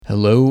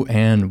Hello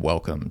and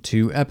welcome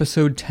to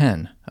episode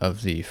 10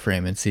 of the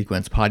Frame and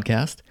Sequence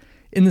podcast.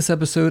 In this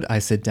episode, I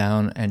sit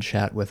down and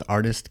chat with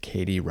artist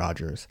Katie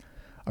Rogers.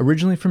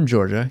 Originally from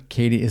Georgia,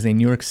 Katie is a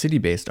New York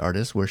City-based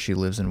artist where she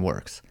lives and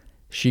works.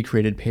 She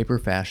created Paper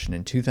Fashion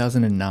in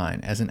 2009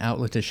 as an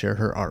outlet to share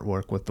her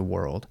artwork with the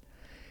world.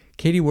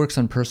 Katie works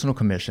on personal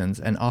commissions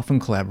and often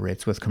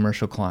collaborates with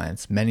commercial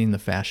clients, many in the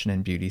fashion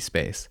and beauty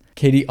space.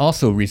 Katie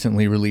also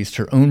recently released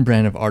her own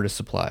brand of artist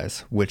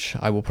supplies, which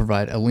I will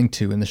provide a link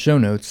to in the show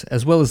notes,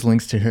 as well as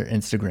links to her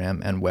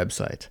Instagram and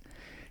website.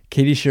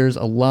 Katie shares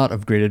a lot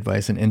of great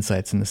advice and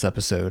insights in this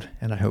episode,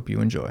 and I hope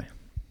you enjoy.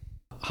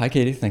 Hi,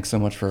 Katie. Thanks so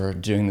much for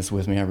doing this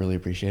with me. I really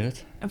appreciate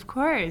it. Of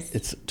course.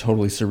 It's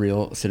totally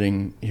surreal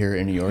sitting here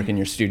in New York in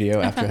your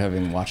studio after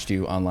having watched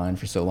you online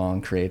for so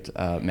long create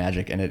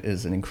magic, and it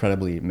is an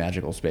incredibly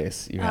magical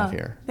space you have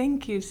here.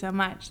 Thank you so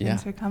much.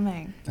 Thanks for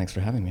coming. Thanks for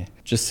having me.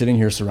 Just sitting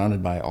here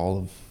surrounded by all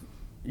of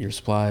your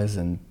supplies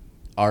and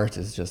art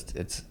is just,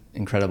 it's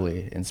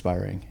incredibly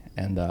inspiring,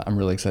 and I'm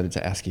really excited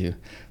to ask you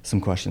some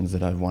questions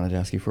that I've wanted to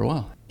ask you for a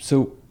while.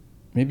 So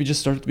maybe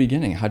just start at the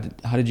beginning. How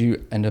did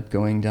you end up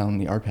going down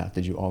the art path?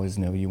 Did you always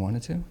know you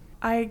wanted to?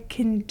 I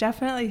can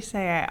definitely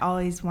say I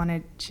always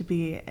wanted to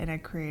be in a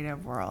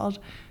creative world.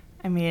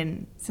 I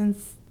mean,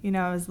 since,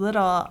 I was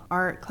little,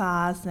 art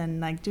class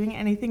and like doing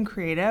anything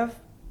creative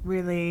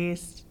really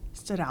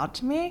stood out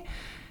to me.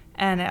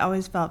 And it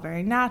always felt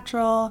very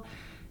natural.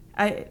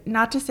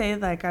 Not to say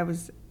like I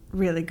was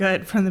really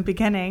good from the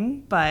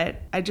beginning,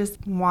 but I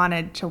just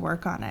wanted to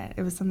work on it.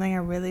 It was something I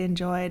really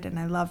enjoyed and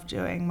I loved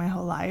doing my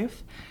whole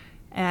life.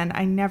 And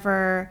I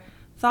never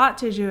thought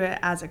to do it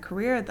as a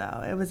career,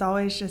 though. It was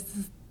always just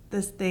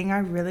this thing I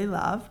really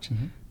loved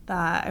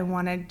that I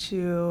wanted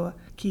to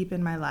keep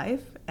in my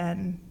life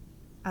and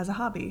as a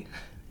hobby.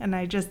 And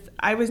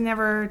I was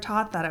never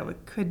taught that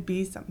it could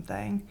be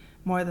something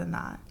more than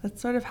that.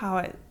 That's sort of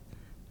how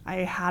I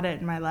had it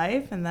in my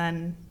life, and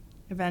then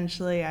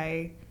eventually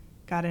I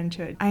got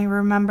into it. I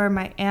remember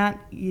my aunt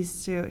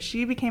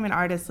she became an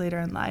artist later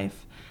in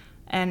life,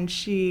 and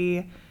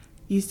she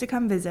used to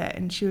come visit,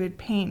 and she would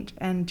paint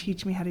and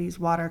teach me how to use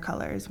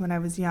watercolors when I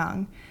was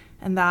young.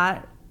 And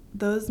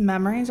those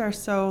memories are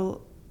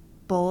so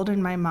bold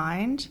in my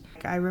mind.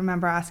 I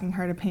remember asking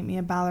her to paint me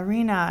a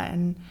ballerina,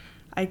 and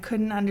I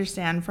couldn't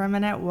understand for a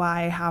minute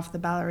why half the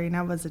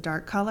ballerina was a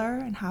dark color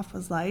and half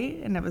was light,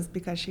 and it was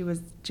because she was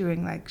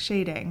doing like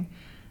shading.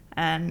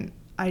 And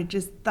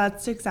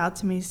that sticks out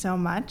to me so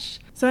much.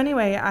 So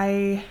anyway,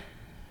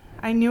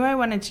 I knew I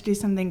wanted to do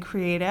something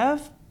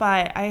creative,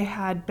 but I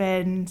had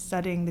been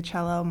studying the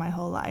cello my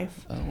whole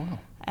life. Oh, wow.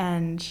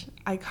 And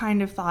I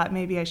kind of thought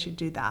maybe I should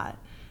do that.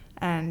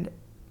 And,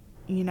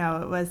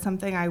 it was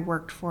something I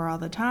worked for all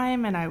the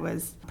time, and I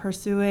was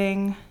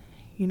pursuing,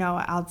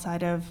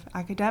 outside of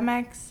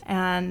academics.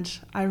 And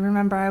I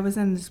remember I was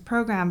in this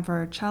program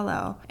for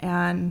cello,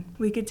 and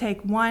we could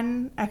take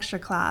one extra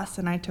class,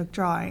 and I took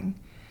drawing.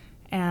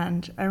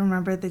 And I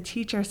remember the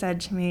teacher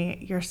said to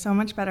me, "You're so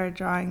much better at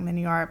drawing than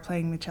you are at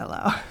playing the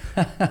cello."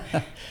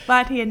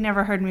 But he had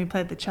never heard me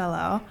play the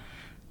cello.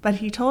 But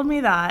he told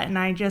me that, and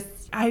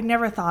I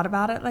never thought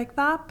about it like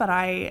that, but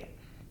I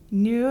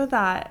knew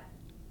that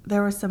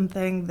there was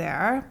something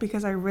there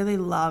because I really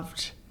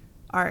loved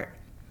art.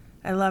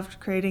 I loved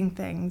creating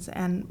things,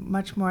 and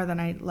much more than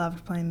I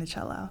loved playing the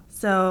cello.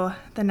 So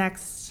the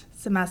next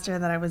semester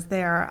that I was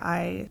there,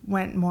 I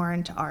went more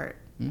into art.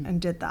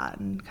 And did that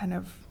and kind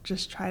of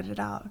just tried it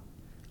out.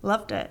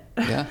 Loved it.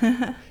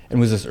 Yeah. And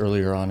was this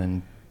earlier on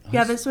in high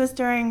Yeah, this was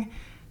during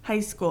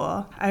high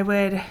school. I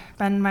would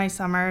spend my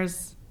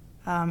summers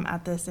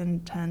at this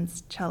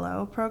intense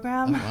cello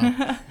program. Oh,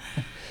 wow.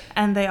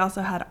 And they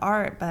also had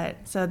art,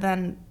 so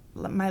then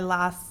my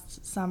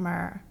last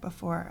summer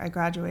before I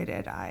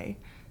graduated, I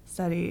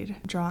studied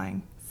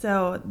drawing.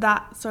 So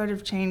that sort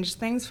of changed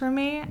things for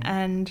me,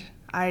 and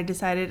I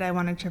decided I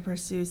wanted to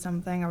pursue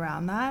something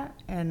around that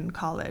in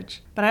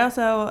college. But I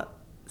also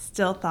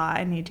still thought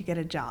I need to get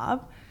a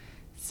job.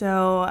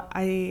 So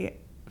I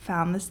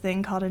found this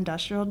thing called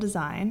industrial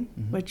design,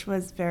 which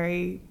was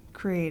very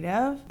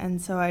creative.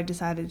 And so I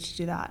decided to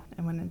do that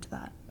and went into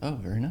that. Oh,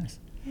 very nice.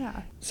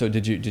 Yeah. So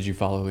did you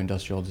follow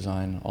industrial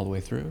design all the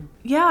way through?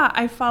 Yeah,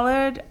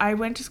 I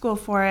went to school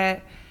for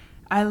it.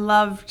 I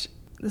loved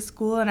the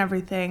school and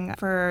everything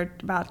for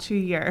about 2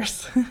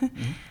 years.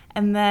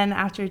 And then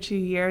after 2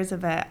 years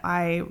of it,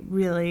 I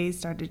really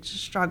started to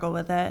struggle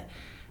with it.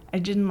 I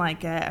didn't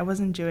like it. I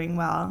wasn't doing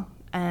well.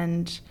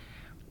 And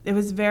it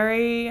was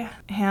very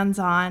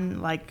hands-on,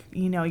 like,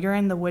 you're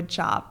in the wood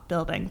shop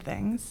building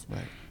things.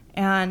 Right.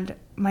 And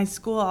my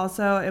school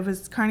also, it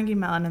was Carnegie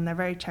Mellon, and they're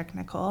very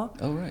technical.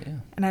 Oh, right,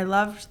 yeah. And I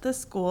loved the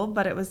school,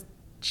 but it was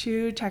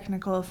too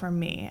technical for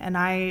me. And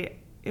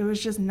it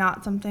was just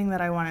not something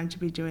that I wanted to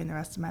be doing the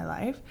rest of my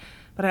life.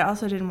 But I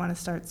also didn't want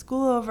to start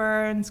school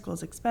over, and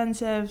school's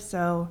expensive,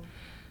 so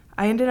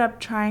I ended up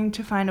trying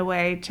to find a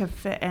way to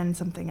fit in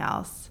something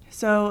else.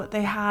 So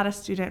they had a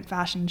student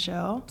fashion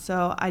show,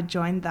 so I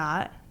joined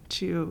that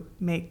to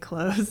make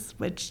clothes,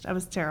 which I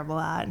was terrible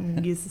at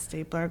and used the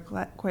stapler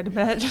quite a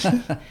bit.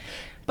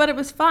 But it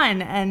was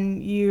fun,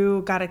 and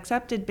you got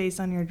accepted based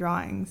on your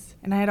drawings.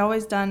 And I had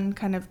always done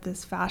kind of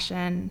this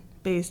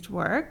fashion-based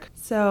work.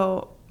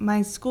 So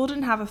my school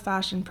didn't have a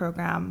fashion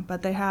program,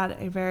 but they had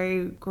a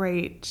very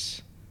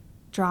great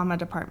drama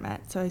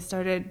department. So I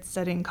started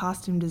studying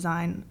costume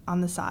design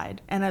on the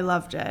side, and I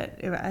loved it.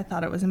 I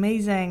thought it was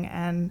amazing,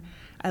 and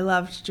I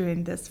loved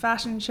doing this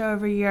fashion show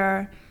every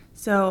year.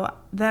 So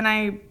then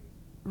I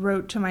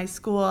wrote to my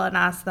school and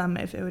asked them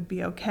if it would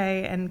be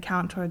okay and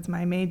count towards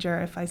my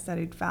major if I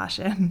studied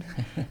fashion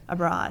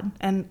abroad.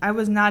 And I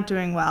was not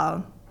doing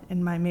well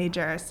in my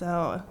major,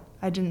 so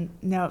I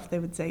didn't know if they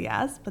would say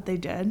yes, but they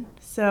did.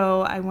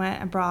 So I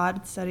went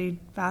abroad, studied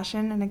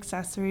fashion and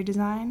accessory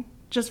design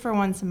just for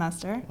 1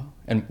 semester. Wow.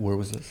 And where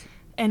was this?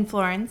 In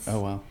Florence.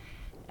 Oh, wow.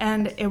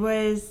 And it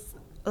was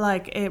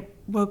like, it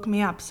woke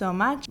me up so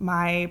much.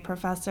 My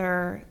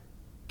professor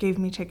gave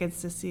me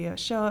tickets to see a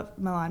show at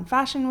Milan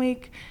Fashion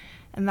Week.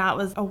 And that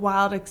was a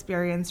wild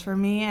experience for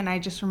me. And I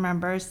just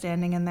remember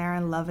standing in there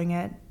and loving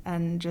it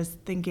and just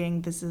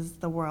thinking, this is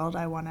the world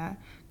I want to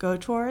go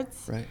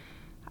towards. Right.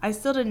 I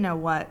still didn't know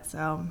what,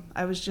 so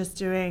I was just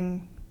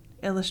doing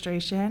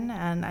illustration,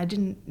 and I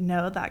didn't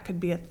know that could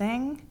be a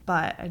thing,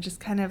 but I just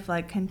kind of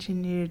like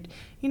continued.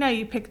 You know,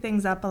 you pick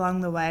things up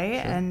along the way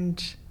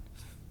and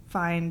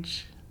find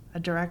a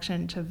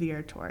direction to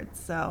veer towards.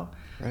 So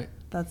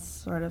that's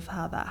sort of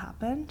how that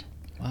happened.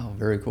 Wow,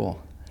 very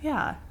cool.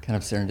 Yeah. Kind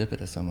of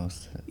serendipitous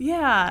almost.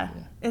 Yeah.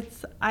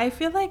 I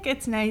feel like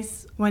it's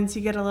nice once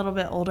you get a little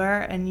bit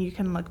older and you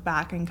can look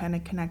back and kind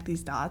of connect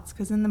these dots,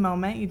 because in the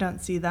moment you don't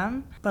see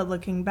them, but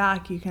looking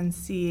back you can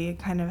see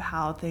kind of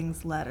how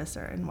things led a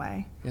certain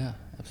way. Yeah,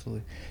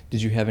 absolutely.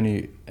 Did you have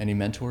any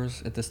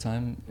mentors at this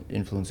time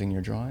influencing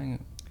your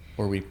drawing,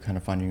 or were you kind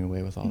of finding your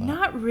way with all that?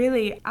 Not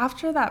really.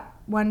 After that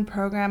one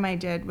program I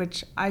did,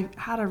 which I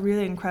had a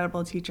really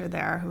incredible teacher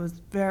there who was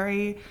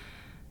very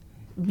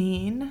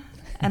mean,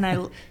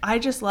 and I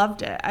just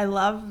loved it. I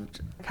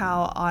loved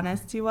how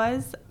honest he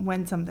was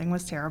when something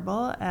was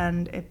terrible,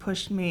 and it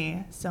pushed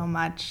me so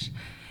much.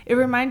 It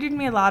reminded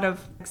me a lot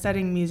of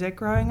studying music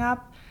growing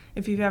up.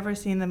 If you've ever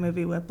seen the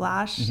movie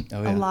Whiplash,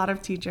 a lot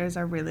of teachers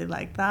are really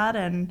like that,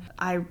 and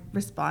I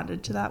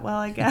responded to that well,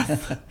 I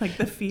guess, like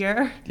the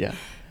fear. Yeah.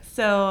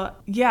 So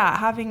yeah,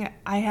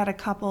 I had a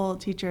couple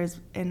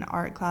teachers in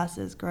art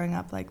classes growing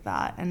up like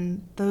that,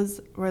 and those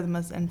were the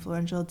most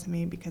influential to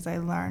me because I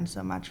learned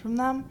so much from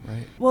them.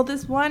 Right. Well,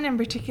 this one in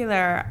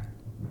particular,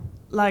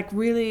 like,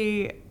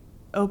 really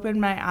opened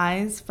my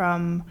eyes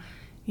from,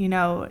 you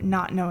know,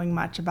 not knowing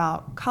much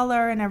about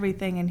color and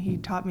everything, and he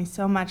taught me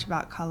so much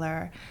about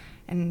color.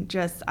 And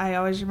just, I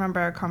always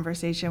remember a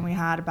conversation we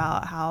had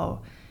about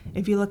how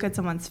if you look at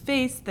someone's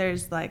face,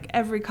 there's like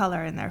every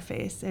color in their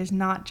face. There's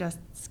not just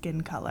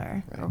skin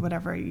color or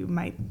whatever you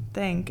might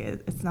think.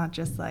 It's not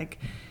just like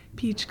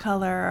peach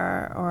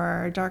color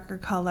or darker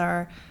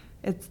color.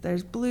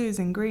 There's blues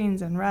and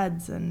greens and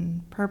reds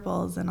and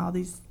purples and all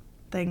these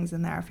things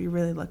in there if you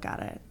really look at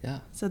it. Yeah.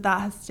 So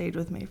that has stayed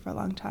with me for a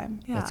long time.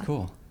 Yeah. That's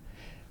cool.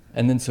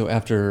 And then so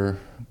after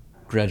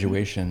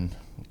graduation,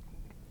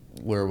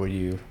 where were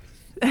you?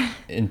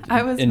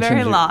 I was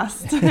very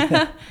lost.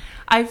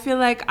 I feel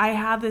like I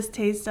had this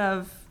taste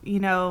of, you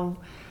know,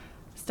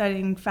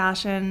 studying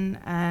fashion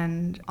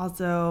and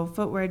also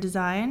footwear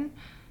design,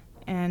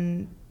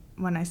 and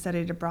when I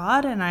studied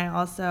abroad, and I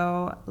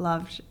also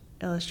loved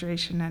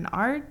illustration and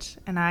art,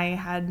 and I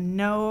had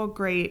no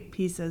great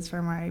pieces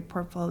for my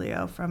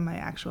portfolio from my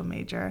actual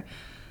major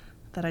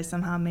that I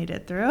somehow made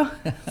it through.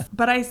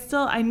 But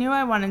I knew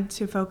I wanted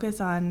to focus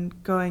on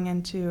going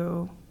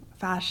into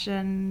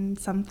fashion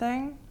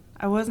something.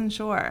 I wasn't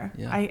sure.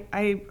 Yeah.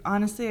 I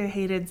honestly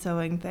hated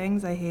sewing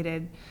things. I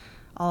hated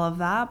all of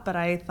that, but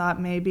I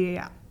thought maybe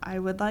I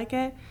would like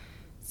it.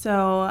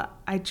 So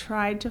I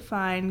tried to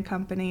find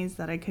companies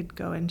that I could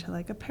go into,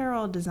 like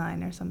apparel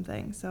design or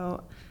something.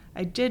 So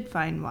I did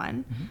find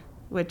one,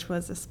 which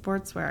was a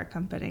sportswear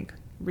company,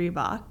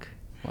 Reebok.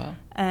 Wow.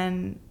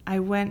 And I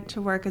went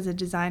to work as a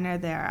designer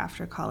there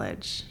after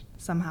college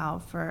somehow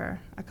for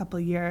a couple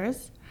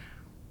years.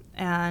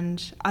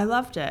 And I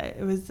loved it.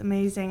 It was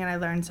amazing, and I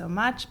learned so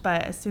much.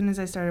 But as soon as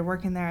I started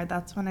working there,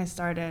 that's when I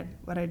started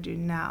what I do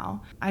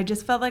now. I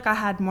just felt like I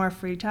had more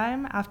free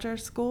time after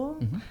school.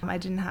 I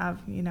didn't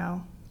have, you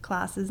know,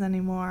 classes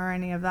anymore or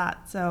any of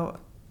that. So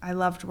I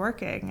loved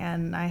working,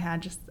 and I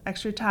had just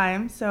extra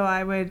time. So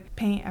I would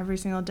paint every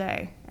single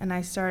day. And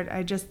I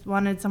just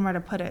wanted somewhere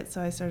to put it,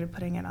 so I started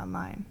putting it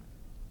online.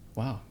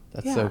 Wow.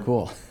 That's so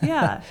cool.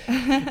 Yeah.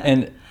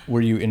 And were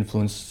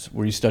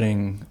you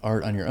studying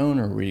art on your own,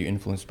 or were you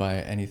influenced by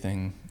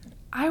anything?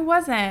 I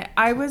wasn't.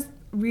 I was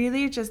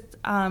really just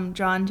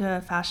drawn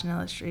to fashion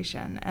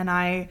illustration, and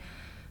I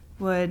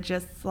would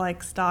just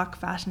like stalk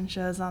fashion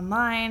shows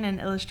online and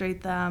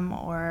illustrate them,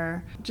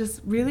 or just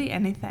really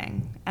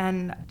anything,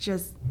 and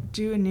just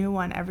do a new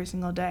one every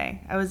single day.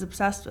 I was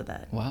obsessed with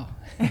it. Wow.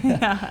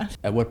 Yeah.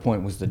 At what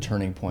point was the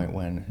turning point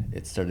when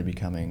it started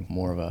becoming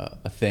more of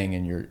a thing,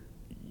 and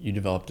you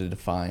developed a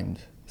defined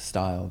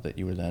style that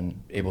you were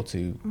then able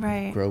to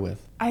grow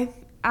with?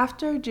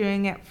 After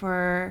doing it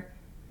for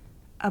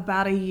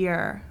about a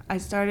year, I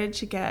started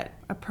to get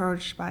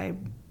approached by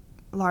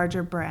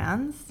larger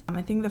brands.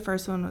 I think the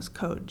first one was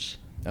Coach.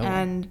 Oh.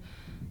 And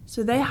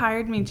so they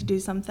hired me to do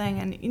something.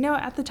 And, you know,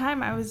 at the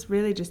time, I was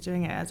really just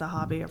doing it as a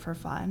hobby or for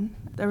fun.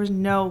 There was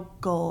no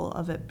goal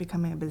of it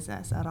becoming a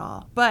business at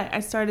all. But I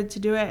started to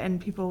do it, and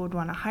people would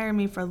want to hire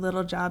me for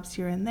little jobs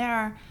here and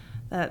there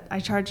that I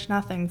charged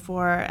nothing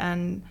for.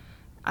 And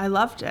I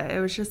loved it. It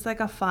was just like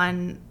a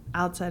fun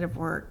outside of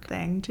work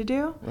thing to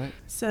do. Right.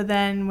 So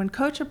then when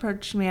Coach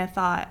approached me, I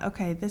thought,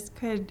 okay, this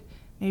could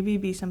maybe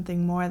be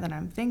something more than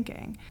I'm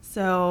thinking.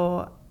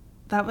 So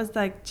that was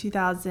like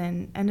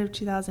end of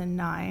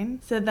 2009.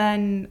 So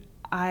then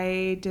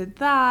I did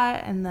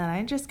that, and then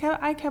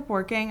I kept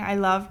working. I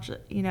loved,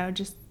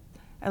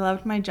 I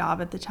loved my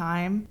job at the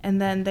time. And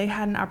then they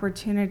had an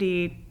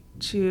opportunity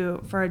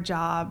for a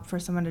job for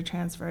someone to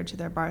transfer to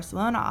their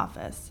Barcelona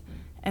office.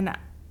 And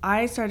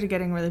I started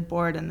getting really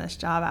bored in this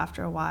job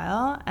after a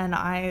while, and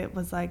I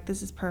was like,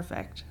 this is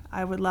perfect.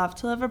 I would love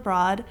to live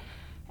abroad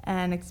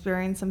and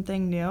experience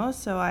something new.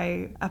 So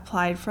I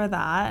applied for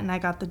that, and I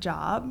got the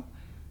job.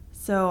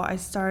 So I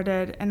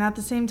started, and at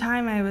the same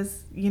time I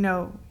was,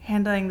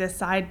 handling this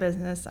side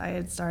business I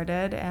had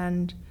started,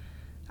 and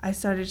I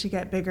started to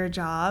get bigger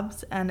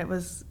jobs, and it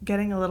was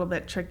getting a little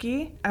bit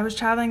tricky. I was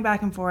traveling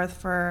back and forth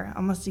for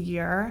almost a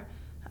year,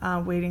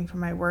 waiting for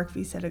my work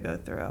visa to go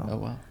through. Oh,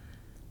 wow.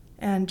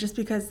 And just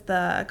because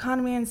the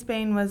economy in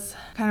Spain was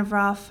kind of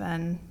rough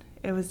and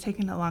it was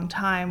taking a long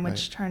time,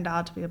 which turned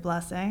out to be a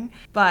blessing.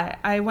 But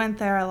I went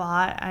there a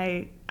lot.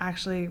 I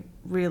actually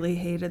really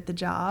hated the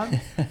job.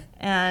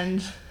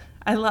 And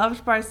I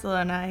loved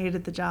Barcelona. I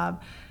hated the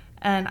job.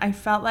 And I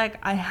felt like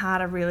I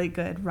had a really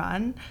good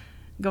run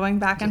going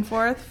back and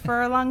forth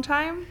for a long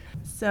time.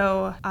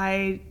 So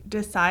I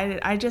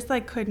decided I just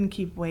couldn't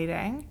keep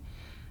waiting.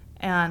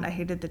 And I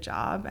hated the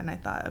job. And I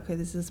thought, okay,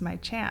 this is my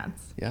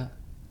chance. Yeah.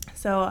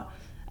 So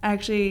I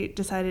actually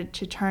decided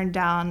to turn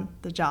down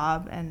the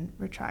job and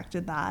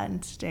retracted that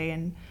and stay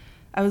in.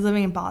 I was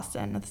living in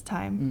Boston at the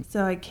time.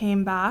 So I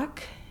came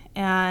back,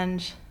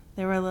 and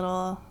they were a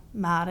little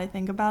mad, I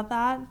think, about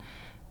that.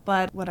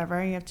 But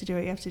whatever, you have to do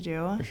what you have to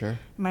do. For sure.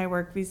 My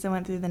work visa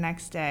went through the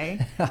next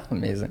day.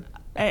 Amazing.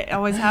 It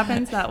always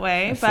happens that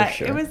way. For But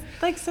sure. It was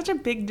such a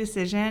big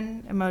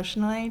decision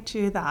emotionally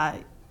too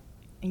that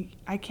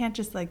I can't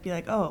just be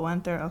like, oh, it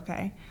went through,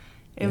 okay.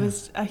 It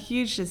was a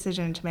huge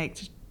decision to make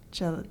to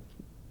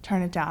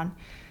turn it down.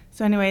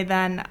 So anyway,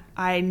 then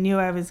I knew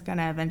I was going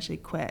to eventually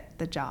quit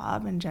the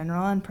job in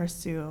general and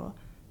pursue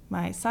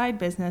my side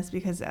business,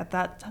 because at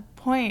that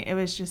point it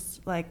was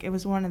just it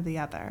was one or the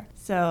other.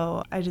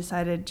 So I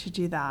decided to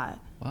do that.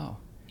 Wow.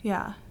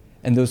 Yeah.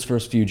 And those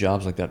first few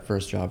jobs, like that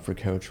first job for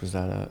Coach, was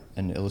that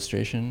an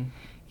illustration?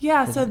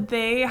 Yeah, so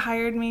they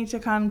hired me to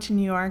come to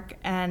New York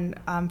and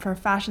for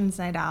Fashions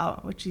Night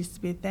Out, which used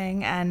to be a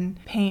thing,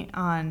 and paint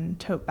on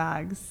tote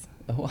bags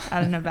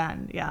at an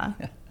event. Yeah.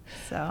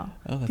 So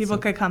people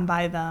could come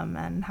buy them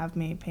and have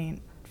me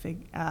paint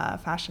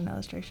fashion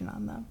illustration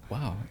on them.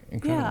 Wow,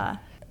 incredible. Yeah.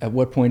 At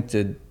what point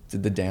did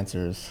the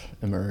dancers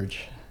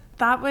emerge?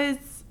 That was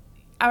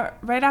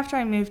right after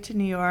I moved to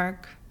New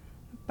York,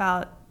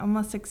 about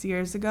almost 6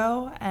 years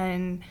ago.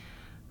 And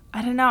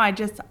I don't know,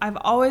 I've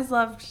always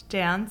loved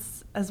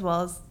dance as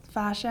well as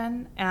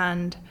fashion,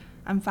 and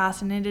I'm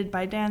fascinated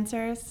by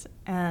dancers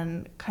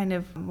and kind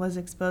of was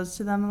exposed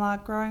to them a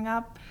lot growing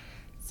up.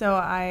 So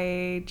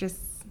I just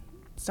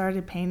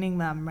started painting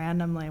them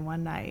randomly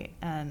one night,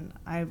 and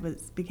I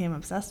became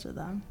obsessed with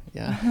them.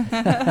 Yeah.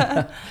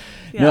 Yeah.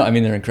 No, I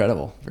mean, they're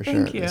incredible, for sure.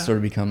 Thank you. They sort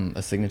of become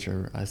a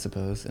signature, I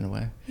suppose, in a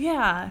way.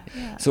 Yeah.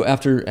 So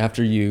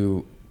after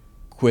you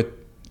quit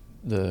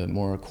the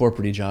more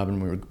corporate-y job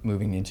and we were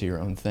moving into your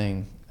own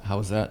thing, how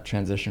was that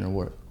transition,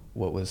 or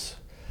what was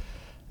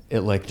it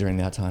like during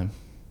that time?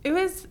 It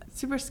was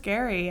super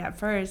scary at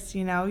first,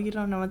 you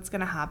don't know what's going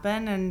to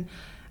happen. And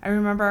I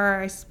remember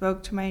I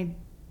spoke to my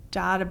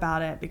dad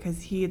about it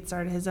because he had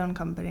started his own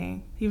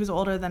company. He was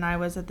older than I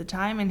was at the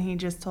time, and he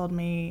just told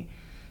me,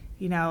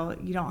 you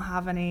don't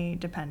have any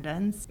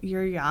dependents.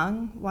 You're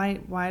young.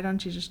 Why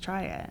don't you just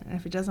try it? And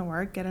if it doesn't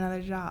work, get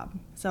another job.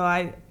 So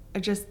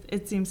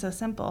it seemed so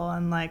simple,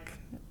 and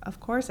of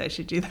course I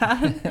should do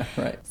that.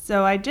 Right.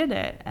 So I did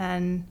it,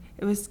 and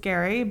it was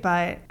scary,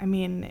 but I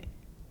mean,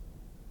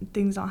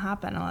 things don't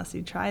happen unless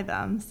you try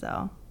them.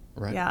 So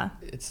Right. yeah.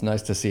 It's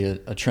nice to see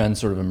a trend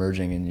sort of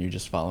emerging, and you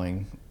just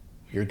following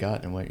your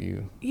gut and what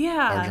you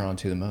are drawn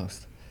to the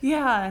most.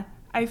 Yeah.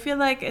 I feel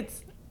like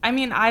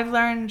I've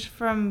learned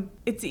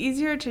it's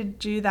easier to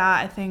do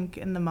that, I think,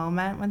 in the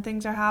moment when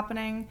things are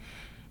happening.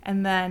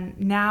 And then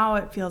now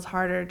it feels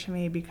harder to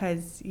me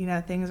because,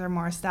 things are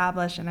more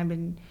established,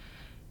 and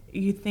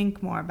you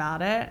think more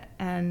about it.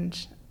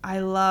 And I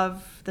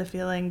love the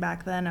feeling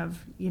back then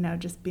of,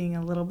 just being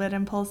a little bit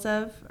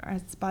impulsive or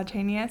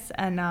spontaneous.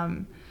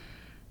 And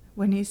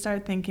when you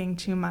start thinking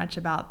too much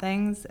about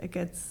things, it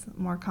gets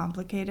more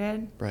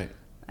complicated. Right.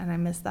 And I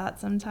miss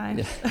that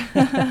sometimes.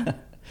 Yeah.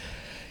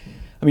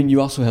 I mean,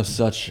 you also have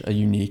such a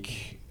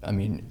unique I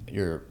mean,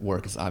 your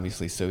work is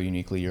obviously so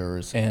uniquely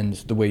yours, and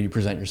the way you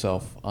present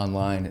yourself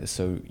online is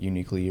so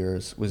uniquely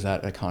yours. Was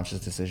that a conscious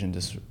decision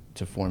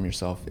to form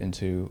yourself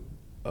into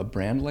a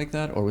brand like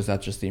that, or was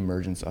that just the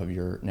emergence of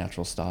your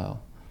natural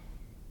style?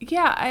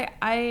 Yeah,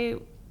 I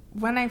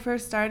when I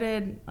first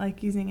started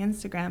like using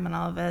Instagram and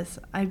all of this,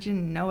 I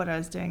didn't know what I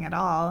was doing at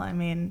all. I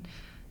mean,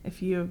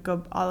 if you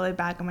go all the way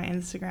back on my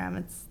Instagram,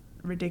 it's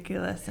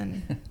ridiculous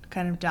and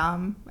kind of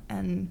dumb,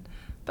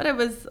 but it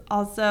was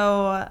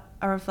also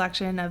a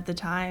reflection of the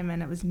time,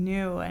 and it was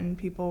new and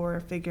people were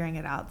figuring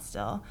it out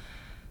still.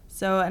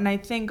 So, and I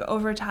think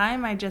over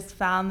time I just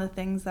found the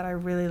things that I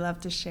really love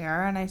to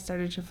share, and I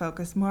started to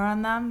focus more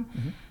on them.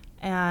 Mm-hmm.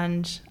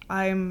 And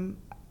I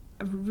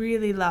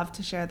really love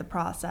to share the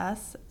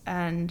process,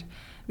 and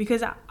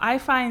because I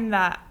find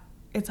that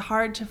it's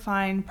hard to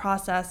find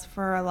process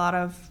for a lot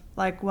of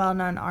like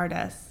well-known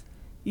artists.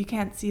 You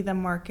can't see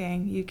them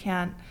working.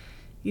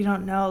 You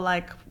don't know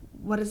like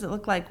what does it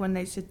look like when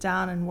they sit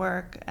down and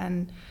work,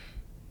 and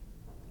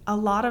a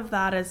lot of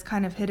that is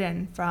kind of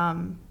hidden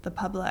from the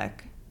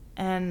public,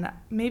 and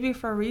maybe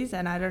for a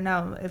reason. I don't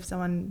know if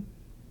someone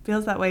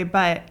feels that way,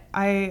 but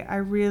I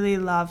really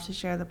love to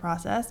share the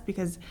process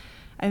because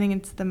I think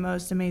it's the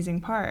most amazing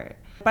part.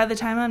 By the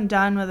time I'm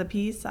done with a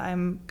piece,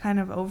 I'm kind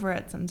of over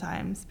it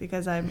sometimes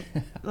because I'm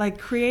like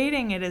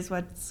creating it is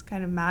what's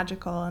kind of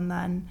magical, and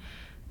then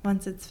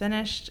once it's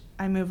finished,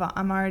 I move on.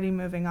 I'm already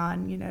moving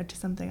on, to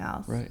something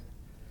else. Right.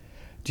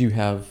 Do you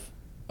have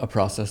a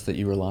process that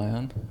you rely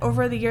on?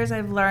 Over the years,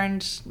 I've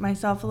learned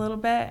myself a little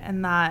bit,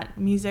 and that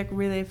music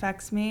really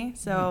affects me.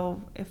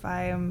 So if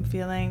I am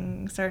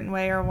feeling a certain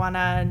way or want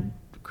to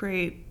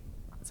create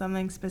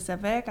something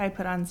specific, I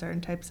put on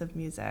certain types of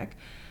music.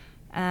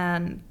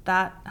 And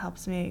that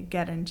helps me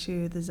get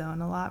into the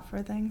zone a lot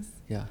for things.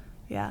 Yeah.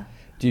 Yeah.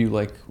 Do you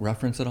like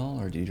reference at all,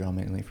 or do you draw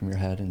mainly from your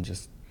head and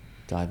just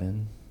dive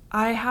in?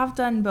 I have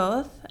done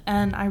both,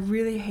 and I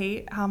really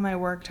hate how my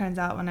work turns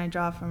out when I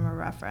draw from a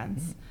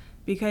reference,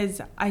 because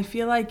I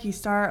feel like you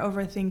start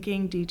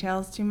overthinking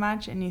details too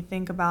much, and you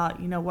think about,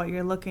 what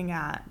you're looking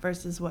at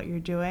versus what you're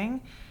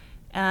doing.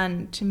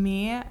 And to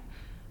me,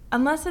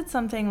 unless it's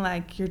something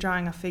like you're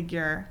drawing a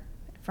figure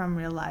from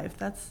real life,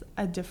 that's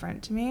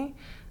different to me.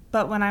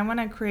 But when I want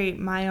to create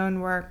my own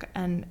work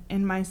and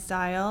in my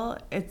style,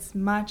 it's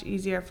much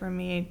easier for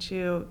me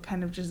to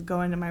kind of just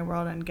go into my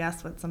world and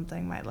guess what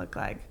something might look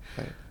like.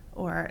 Right.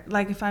 Or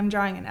like if I'm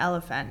drawing an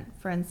elephant,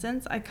 for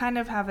instance, I kind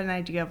of have an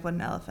idea of what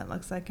an elephant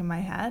looks like in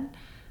my head.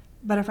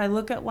 But if I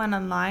look at one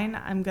online,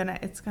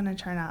 it's gonna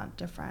turn out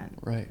different.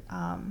 Right.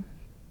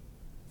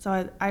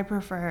 So I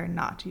prefer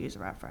not to use a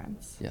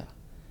reference. Yeah.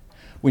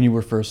 When you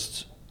were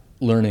first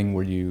learning,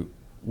 were you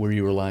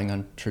relying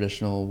on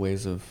traditional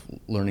ways of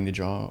learning to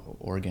draw,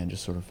 or again,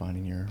 just sort of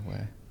finding your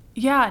way?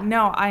 Yeah,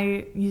 no,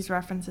 I use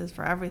references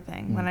for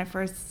everything when I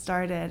first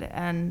started,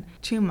 and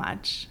too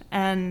much.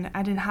 And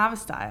I didn't have a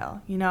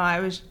style. I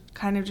was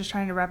kind of just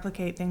trying to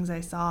replicate things I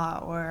saw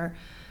or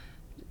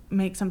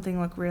make something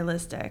look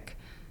realistic.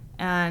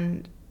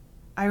 And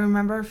I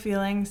remember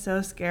feeling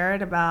so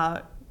scared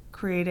about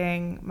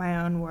creating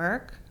my own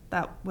work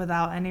that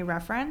without any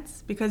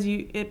reference, because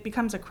it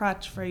becomes a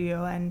crutch for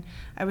you, and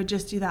I would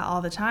just do that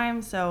all the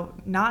time. So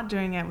not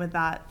doing it with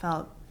that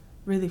felt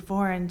really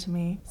foreign to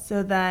me.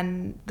 So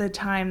then the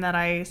time that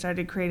I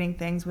started creating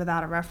things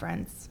without a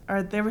reference,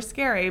 or they were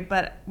scary,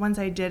 but once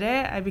I did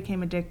it, I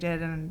became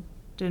addicted and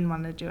didn't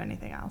want to do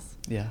anything else.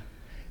 Yeah.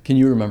 Can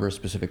you remember a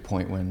specific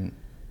point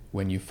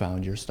when you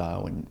found your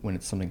style, when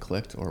it's something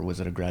clicked, or was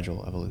it a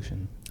gradual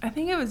evolution? I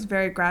think it was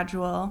very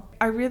gradual.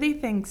 I really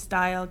think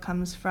style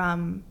comes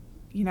from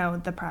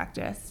the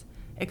practice.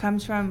 It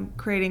comes from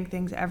creating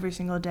things every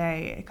single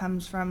day. It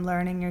comes from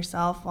learning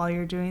yourself while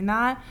you're doing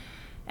that.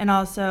 And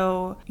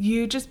also,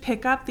 you just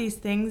pick up these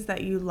things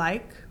that you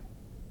like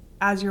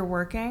as you're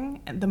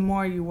working, the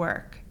more you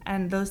work.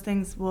 And those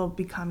things will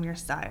become your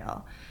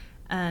style.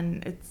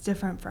 And it's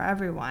different for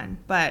everyone.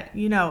 But,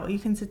 you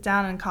can sit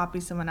down and copy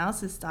someone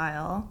else's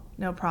style,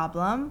 no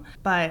problem.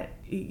 But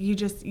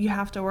you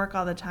have to work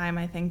all the time,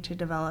 I think, to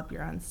develop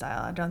your own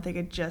style. I don't think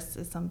it just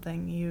is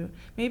something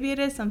maybe it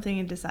is something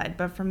you decide,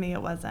 but for me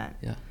it wasn't.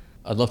 Yeah.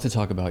 I'd love to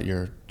talk about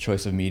your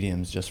choice of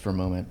mediums just for a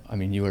moment. I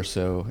mean, you are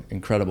so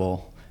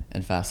incredible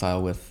and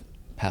facile with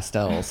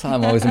pastels.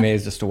 I'm always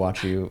amazed just to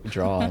watch you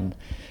draw and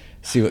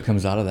see what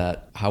comes out of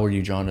that. How were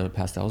you drawn to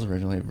pastels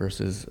originally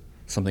versus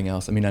something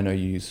else? I mean, I know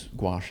you use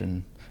gouache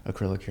and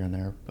acrylic here and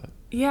there, but...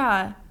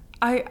 Yeah,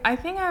 I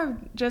think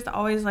I've just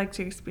always liked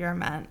to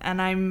experiment,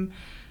 and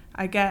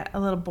I get a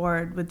little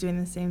bored with doing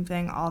the same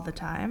thing all the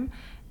time,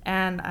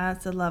 and I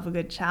also love a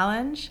good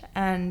challenge.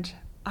 And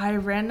I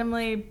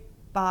randomly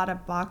bought a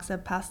box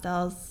of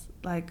pastels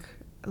like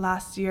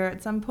last year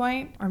at some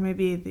point, or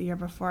maybe the year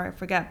before, I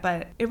forget,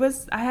 but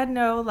I had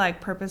no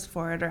purpose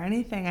for it or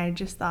anything. I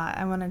just thought,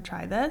 I want to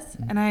try this,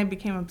 and I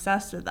became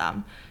obsessed with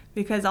them,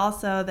 because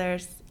also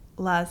there's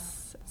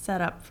less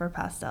setup for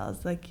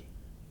pastels.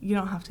 You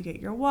don't have to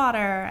get your water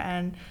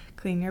and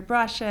clean your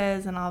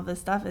brushes and all this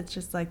stuff. It's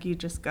just you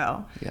just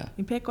go. Yeah.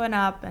 You pick one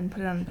up and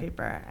put it on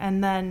paper,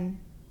 and then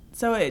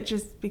So it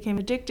just became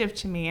addictive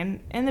to me.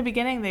 And in the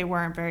beginning, they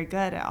weren't very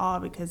good at all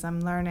because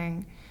I'm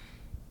learning,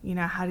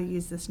 how to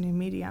use this new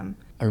medium.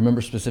 I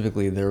remember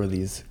specifically there were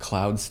these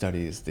cloud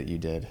studies that you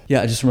did.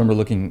 Yeah, I just remember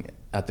looking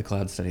at the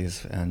cloud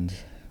studies and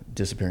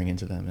disappearing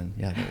into them, and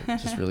yeah, they're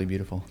just really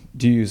beautiful.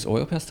 Do you use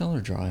oil pastel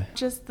or dry?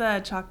 Just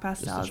the chalk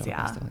pastels, Just the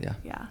chalk pastel, yeah.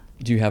 Yeah.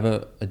 Do you have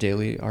a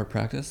daily art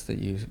practice that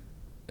you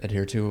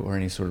adhere to, or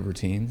any sort of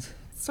routines?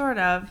 Sort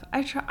of.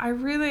 I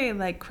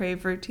really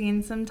crave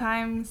routine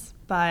sometimes,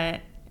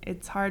 but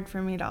it's hard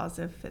for me to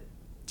also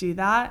do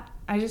that.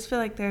 I just feel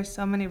like there's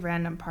so many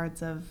random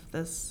parts of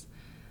this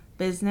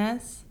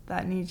business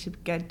that need to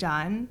get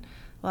done.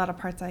 A lot of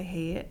parts I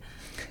hate.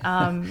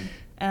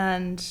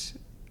 And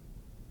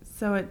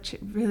so it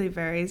really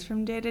varies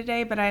from day to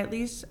day, but I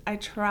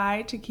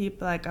try to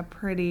keep a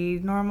pretty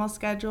normal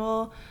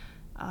schedule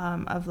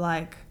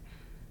of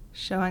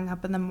showing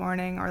up in the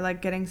morning or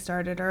getting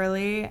started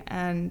early.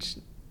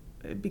 And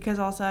because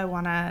also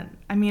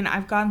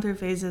I've gone through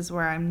phases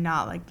where I'm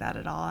not like that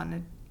at all, and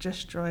it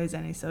destroys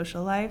any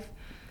social life.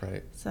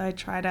 Right. So I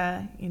try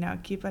to,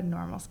 keep a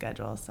normal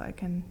schedule so I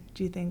can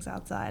do things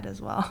outside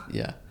as well.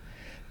 Yeah.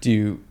 Do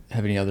you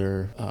have any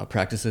other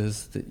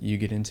practices that you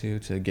get into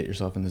to get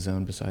yourself in the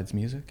zone besides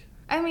music?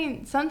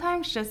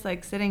 Sometimes just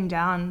sitting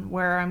down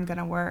where I'm going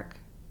to work.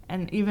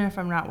 And even if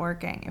I'm not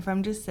working, if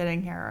I'm just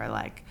sitting here or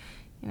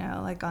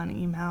on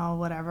email,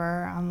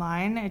 whatever,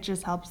 online, it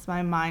just helps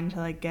my mind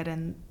to get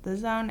in the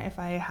zone if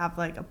I have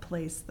a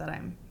place that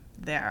I'm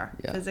there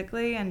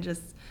physically, and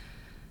just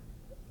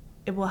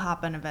it will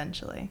happen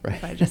eventually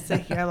if I just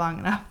sit here long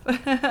enough.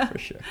 For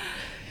sure.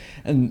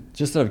 And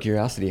just out of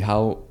curiosity,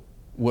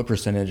 what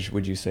percentage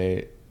would you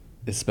say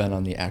is spent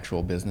on the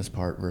actual business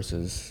part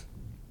versus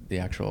the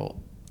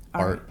actual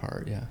art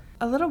part? Yeah.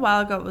 A little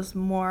while ago, it was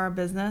more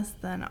business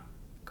than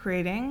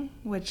creating,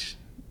 which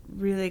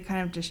really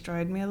kind of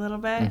destroyed me a little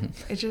bit.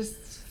 Mm-hmm. It just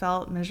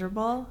felt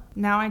miserable.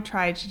 Now I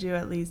try to do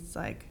at least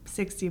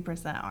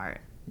 60%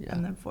 art. Yeah.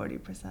 And then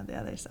 40% the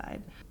other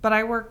side. But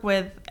I work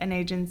with an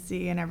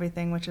agency and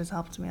everything, which has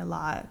helped me a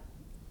lot,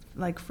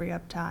 free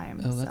up time.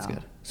 Oh, that's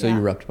good. So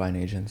you're repped by an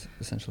agent,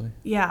 essentially?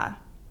 Yeah.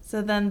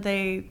 So then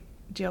they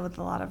deal with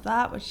a lot of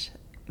that, which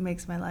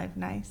makes my life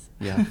nice.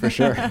 Yeah, for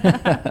sure.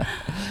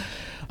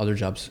 Other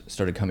jobs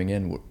started coming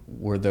in.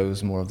 Were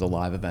those more of the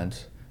live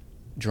event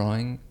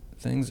drawing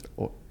things,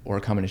 or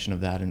a combination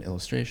of that and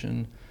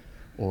illustration?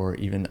 Or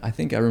even, I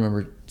think I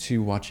remember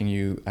too watching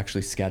you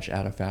actually sketch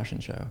at a fashion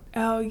show.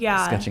 Oh,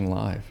 yeah. Sketching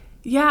live.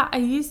 Yeah, I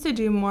used to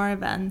do more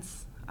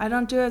events. I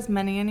don't do as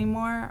many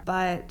anymore,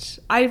 but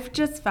I've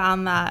just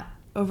found that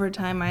over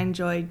time I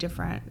enjoy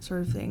different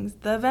sort of things.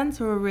 The events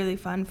were really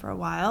fun for a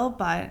while,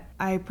 but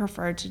I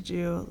prefer to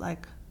do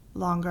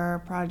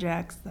longer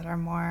projects that are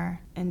more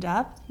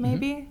in-depth,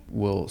 maybe. Mm-hmm.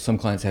 Will some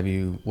clients have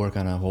you work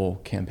on a whole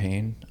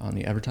campaign on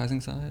the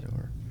advertising side,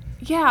 or?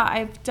 Yeah,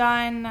 I've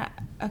done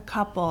a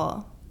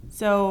couple.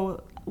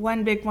 So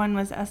one big one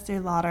was Estee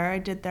Lauder. I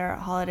did their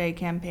holiday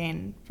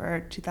campaign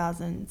for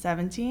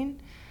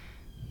 2017.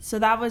 So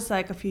that was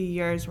a few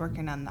years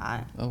working on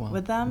that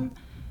with them.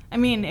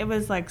 It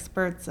was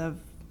spurts of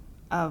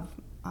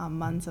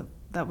months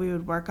that we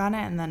would work on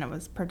it, and then it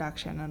was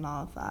production and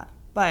all of that.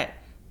 But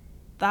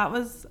that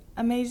was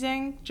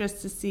amazing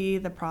just to see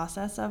the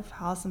process of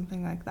how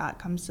something like that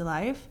comes to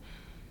life,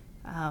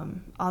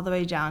 all the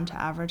way down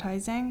to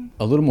advertising.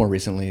 A little more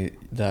recently,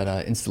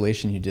 that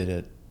installation you did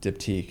at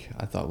Diptyque,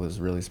 I thought was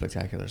really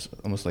spectacular. It's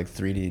almost like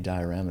 3D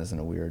dioramas in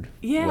a weird way.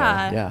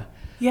 Yeah.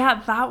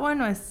 Yeah, that one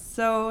was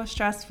so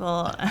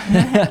stressful.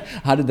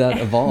 How did that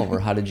evolve, or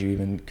how did you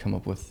even come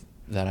up with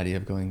that idea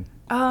of going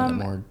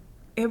more?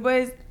 It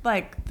was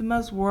the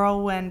most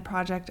whirlwind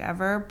project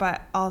ever,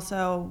 but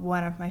also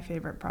one of my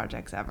favorite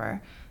projects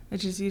ever,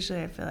 which is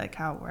usually, I feel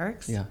how it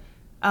works. Yeah.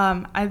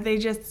 They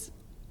just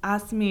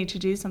asked me to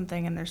do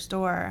something in their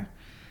store.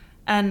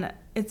 And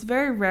it's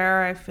very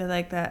rare, I feel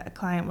that a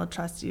client will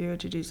trust you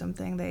to do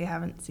something they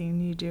haven't seen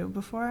you do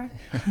before.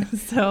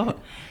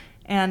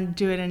 And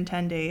do it in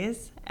 10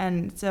 days.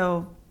 And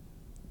so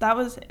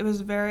it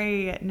was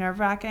very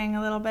nerve-wracking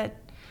a little bit.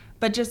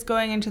 But just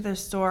going into their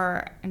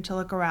store and to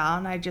look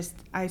around,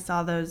 I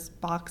saw those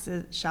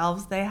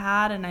shelves they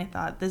had, and I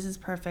thought this is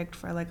perfect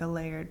for a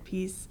layered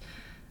piece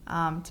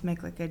to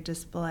make a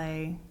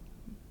display,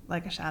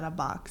 a shadow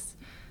box.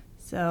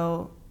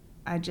 So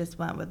I just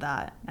went with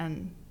that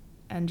and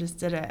just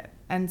did it.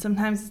 And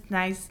sometimes it's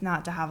nice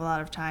not to have a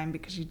lot of time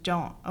because you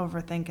don't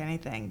overthink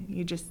anything.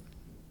 You just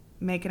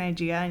make an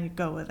idea and you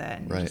go with it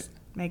and you just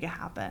make it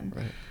happen.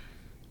 Right.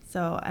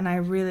 So, and I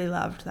really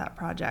loved that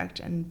project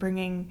and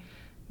bringing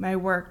my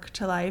work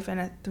to life in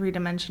a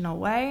three-dimensional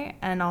way,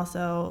 and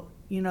also,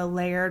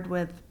 layered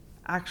with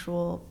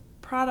actual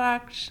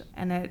product,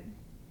 and it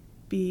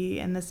be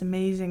in this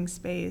amazing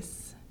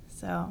space.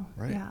 So,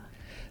 yeah.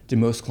 Do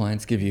most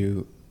clients give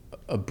you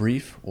a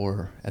brief,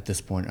 or at this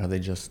point, are they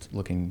just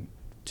looking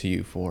to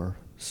you for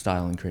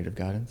style and creative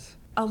guidance?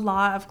 A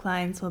lot of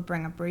clients will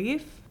bring a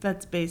brief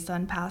that's based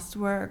on past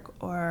work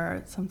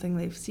or something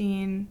they've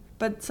seen,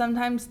 but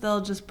sometimes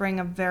they'll just bring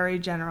a very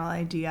general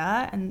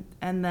idea and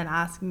then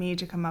ask me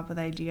to come up with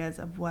ideas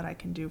of what I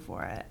can do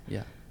for it.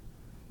 Yeah.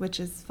 Which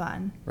is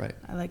fun. Right.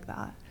 I like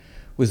that.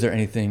 Was there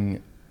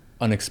anything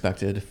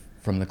unexpected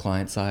from the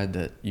client side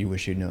that you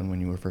wish you'd known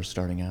when you were first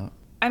starting out?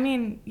 I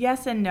mean,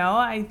 yes and no.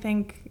 I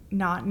think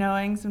not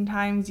knowing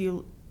sometimes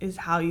is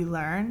how you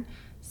learn.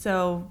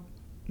 So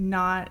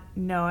not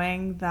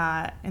knowing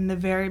that in the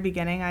very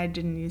beginning I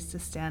didn't used to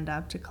stand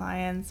up to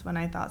clients when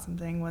I thought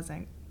something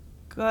wasn't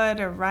good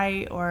or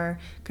right or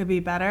could be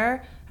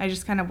better. I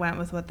just kind of went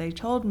with what they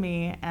told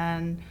me.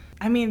 And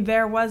I mean,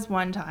 there was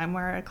one time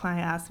where a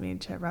client asked me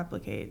to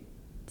replicate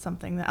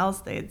something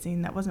else they had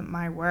seen that wasn't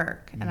my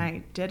work, and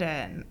I did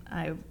it, and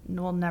I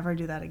will never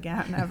do that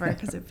again, ever,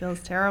 because it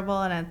feels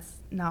terrible and it's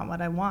not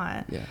what I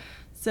want. Yeah.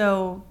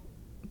 So,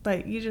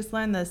 but you just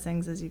learn those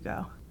things as you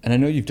go. And I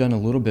know you've done a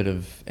little bit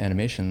of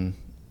animation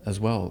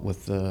as well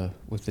with the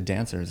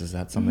dancers. Is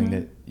that something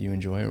that you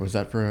enjoy, or was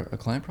that for a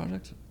client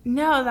project?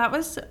 No, that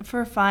was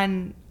for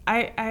fun.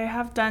 I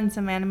have done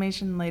some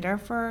animation later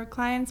for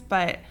clients,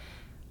 but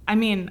I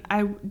mean,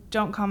 I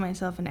don't call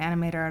myself an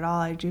animator at all.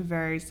 I do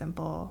very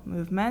simple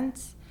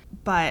movements,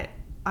 but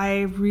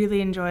I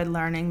really enjoyed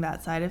learning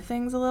that side of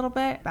things a little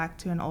bit, back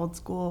to an old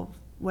school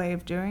way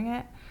of doing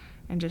it,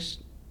 and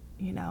just,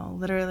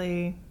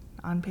 literally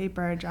on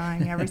paper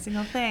drawing every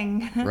single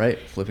thing. Right,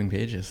 flipping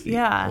pages.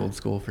 Yeah. Old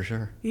school for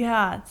sure.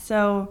 Yeah,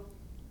 so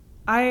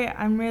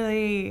I'm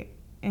really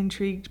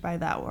intrigued by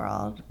that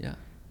world. Yeah.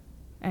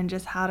 And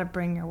just how to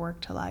bring your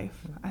work to life,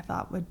 I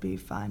thought would be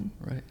fun.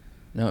 Right.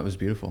 No, it was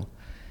beautiful.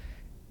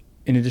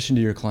 In addition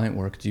to your client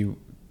work, do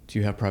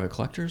you have private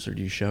collectors, or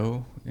do you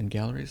show in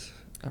galleries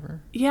ever?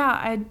 Yeah,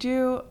 I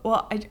do.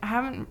 Well, I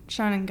haven't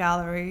shown in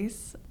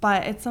galleries,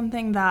 but it's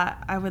something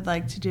that I would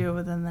like to do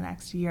within the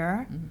next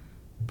year,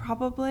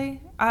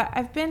 probably.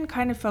 I've been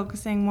kind of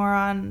focusing more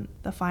on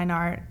the fine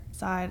art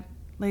side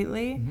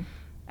lately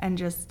and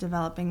just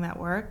developing that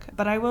work.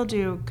 But I will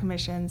do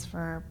commissions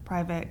for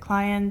private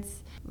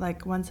clients.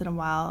 Like once in a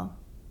while,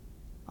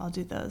 I'll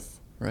do those.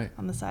 Right.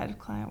 On the side of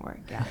client work,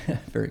 yeah.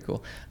 Very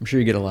cool. I'm sure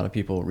you get a lot of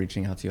people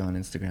reaching out to you on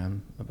Instagram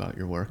about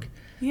your work.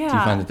 Yeah. Do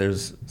you find that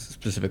there's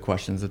specific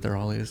questions that they're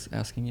always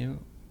asking you?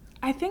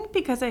 I think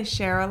because I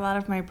share a lot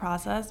of my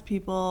process,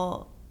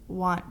 people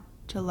want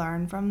to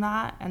learn from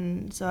that.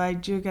 And so I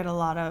do get a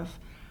lot of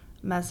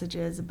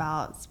messages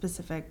about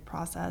specific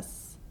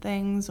process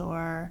things,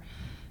 or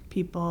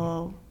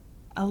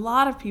a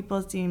lot of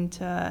people seem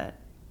to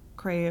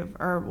crave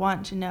or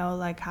want to know,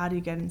 like, how do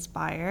you get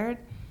inspired?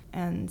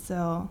 And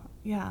so,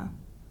 yeah.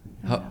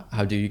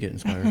 How do you get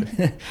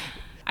inspired?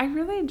 I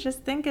really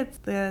just think it's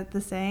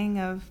the saying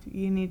of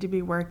you need to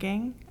be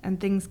working and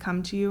things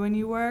come to you when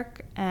you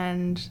work,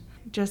 and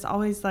just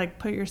always like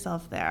put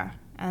yourself there.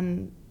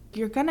 And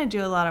you're going to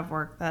do a lot of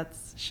work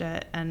that's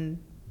shit and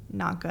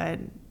not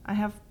good. I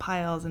have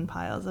piles and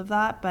piles of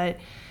that, but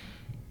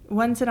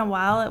once in a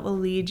while it will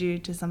lead you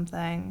to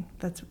something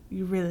that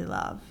you really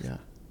love. Yeah.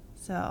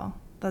 So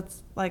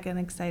that's like an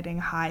exciting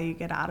high you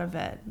get out of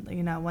it,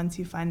 once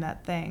you find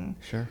that thing.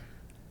 Sure.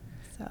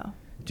 So.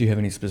 Do you have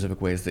any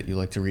specific ways that you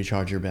like to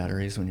recharge your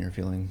batteries when you're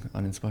feeling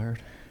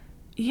uninspired?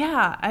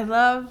 Yeah,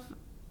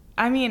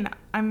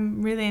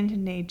 I'm really into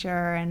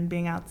nature and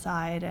being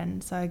outside,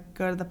 and so I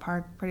go to the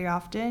park pretty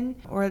often.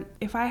 Or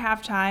if I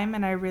have time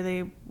and I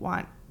really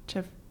want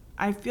to,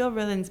 I feel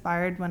really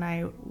inspired when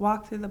I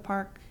walk through the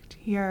park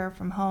here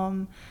from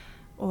home,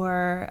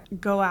 or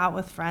go out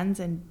with friends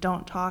and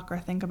don't talk or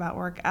think about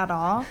work at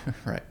all.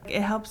 Right.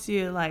 It helps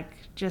you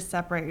just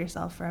separate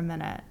yourself for a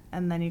minute,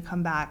 and then you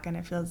come back and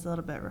it feels a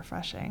little bit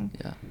refreshing.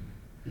 Yeah.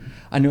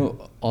 I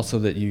know also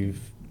that you've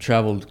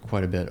traveled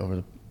quite a bit over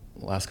the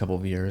last couple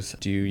of years.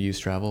 Do you use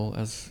travel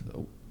as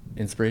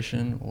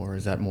inspiration, or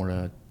is that more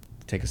to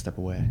take a step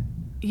away?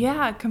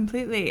 Yeah,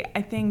 completely.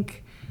 I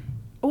think,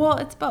 well,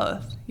 it's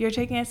both. You're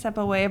taking a step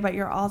away, but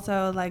you're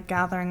also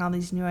gathering all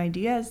these new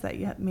ideas that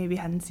you maybe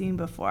hadn't seen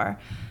before.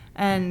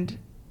 And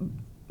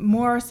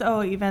more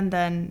so even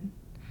than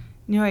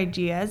new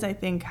ideas, I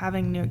think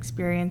having new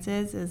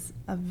experiences is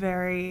a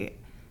very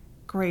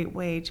great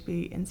way to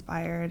be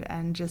inspired,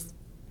 and just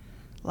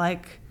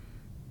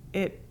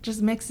it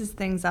just mixes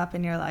things up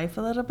in your life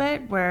a little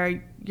bit,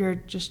 where you're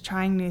just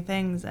trying new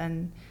things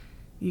and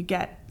you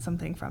get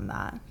something from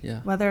that. Yeah.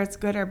 Whether it's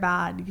good or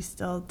bad, you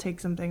still take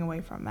something away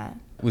from it.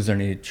 Was there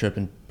any trip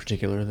in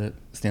particular that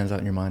stands out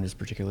in your mind as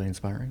particularly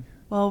inspiring?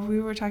 Well,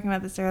 we were talking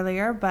about this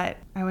earlier, but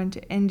I went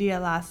to India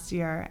last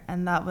year,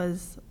 and that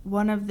was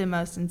one of the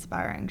most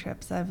inspiring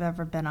trips I've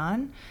ever been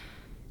on.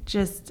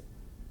 Just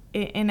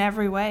in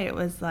every way, it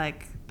was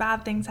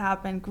bad things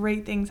happened,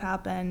 great things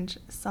happened,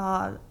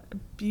 saw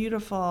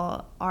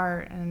beautiful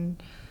art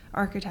and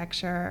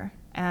architecture,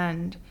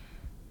 and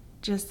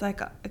just a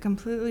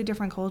completely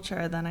different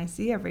culture than I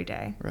see every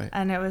day. Right.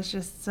 And it was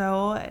just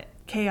so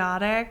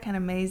chaotic and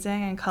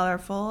amazing and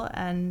colorful,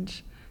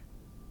 and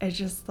it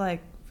just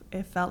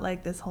it felt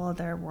like this whole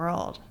other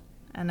world,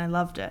 and I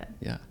loved it.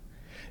 Yeah.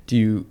 Do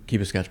you keep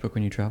a sketchbook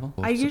when you travel?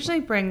 I usually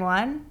bring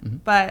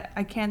one, but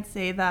I can't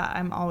say that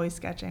I'm always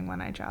sketching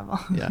when I travel.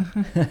 Yeah.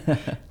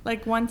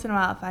 Like once in a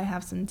while, if I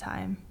have some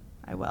time,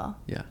 I will.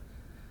 Yeah.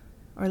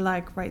 Or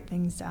like write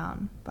things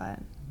down, but.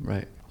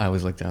 Right. I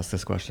always like to ask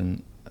this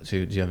question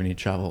too. Do you have any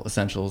travel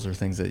essentials or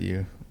things that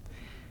you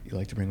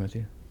like to bring with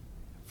you?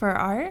 For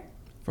art?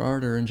 For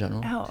art or in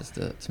general? Oh. Just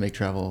to make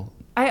travel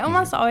I easier.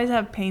 almost always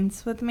have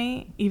paints with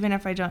me, even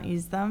if I don't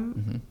use them.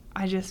 Mm-hmm.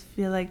 I just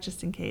feel like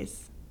just in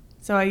case.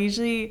 So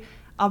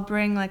I'll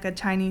bring like a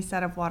tiny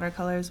set of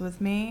watercolors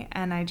with me,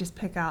 and I just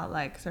pick out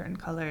like certain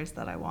colors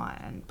that I want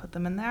and put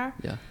them in there.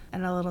 Yeah.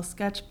 And a little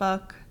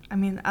sketchbook. I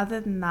mean, other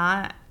than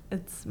that,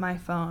 it's my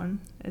phone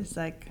is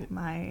like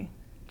my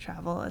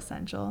travel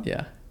essential.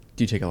 Yeah.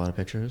 Do you take a lot of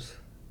pictures?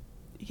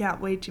 Yeah,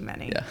 way too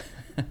many.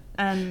 Yeah.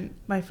 And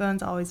my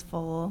phone's always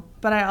full.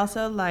 But I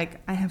also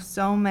I have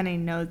so many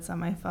notes on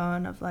my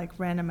phone of like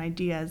random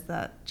ideas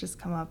that just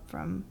come up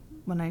from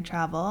when I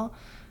travel.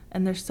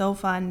 And they're so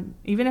fun.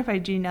 Even if I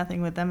do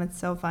nothing with them, it's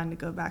so fun to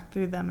go back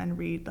through them and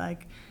read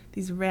like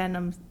these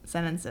random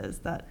sentences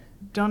that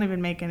don't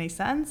even make any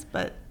sense,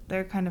 but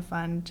they're kind of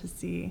fun to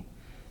see.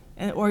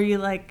 Or you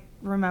like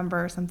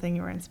remember something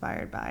you were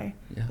inspired by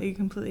that you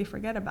completely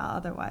forget about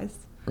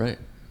otherwise. Right.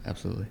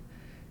 Absolutely.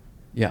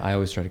 Yeah, I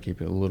always try to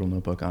keep a little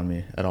notebook on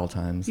me at all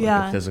times,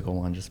 like a physical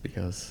one, just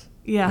because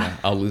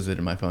I'll lose it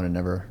in my phone and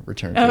never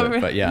return to it.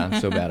 Really? But yeah,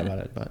 I'm so bad about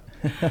it. But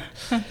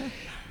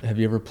have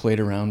you ever played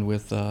around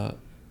with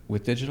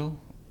digital?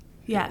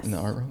 Yes. In the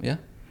art room? Yeah?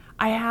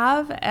 I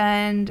have,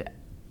 and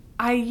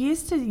I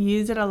used to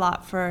use it a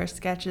lot for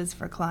sketches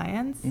for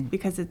clients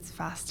because it's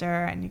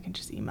faster and you can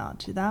just email it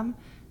to them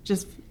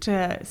just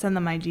to send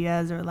them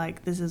ideas or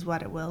like this is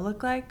what it will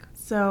look like.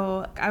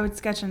 So I would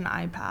sketch on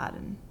an iPad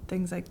and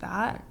things like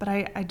that, but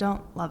I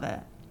don't love it.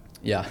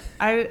 Yeah.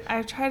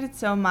 I've tried it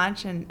so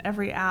much in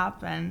every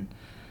app, and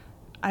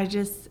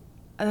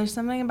there's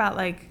something about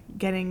like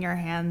getting your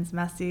hands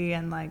messy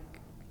and like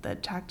the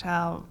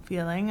tactile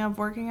feeling of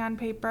working on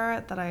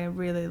paper that I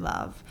really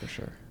love. For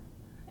sure.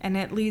 And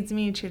it leads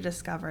me to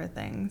discover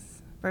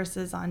things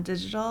versus on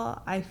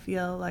digital, I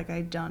feel like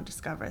I don't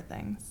discover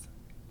things.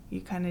 You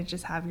kind of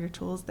just have your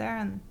tools there,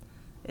 and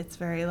it's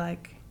very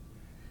like,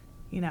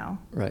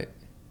 right.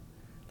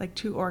 like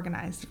too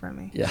organized for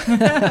me.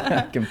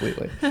 Yeah,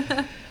 completely.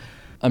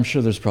 I'm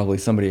sure there's probably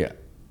somebody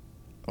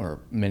or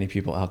many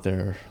people out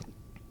there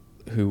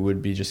who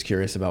would be just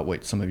curious about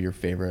what some of your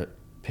favorite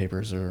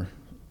papers or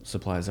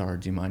supplies are.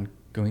 Do you mind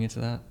going into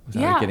that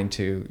without getting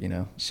too,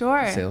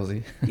 Sure.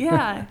 salesy?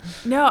 Yeah.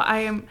 No,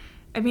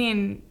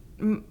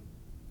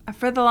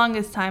 for the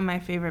longest time, my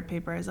favorite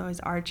paper is always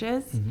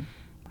Arches. Mm-hmm.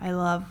 I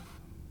love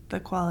the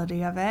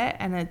quality of it,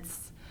 and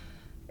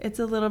it's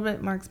a little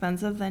bit more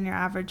expensive than your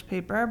average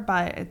paper,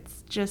 but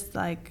it's just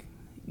like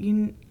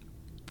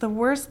the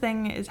worst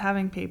thing is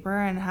having paper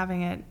and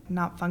having it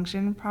not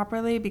function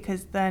properly,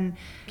 because then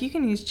you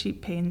can use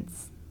cheap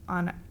paints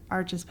on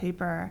Arches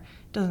paper.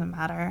 It doesn't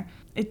matter.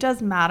 It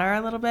does matter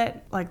a little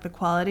bit, like the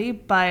quality,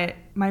 but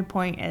my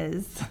point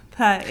is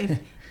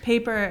that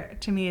paper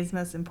to me is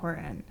most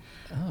important.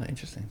 Oh,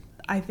 interesting.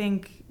 I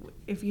think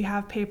if you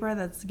have paper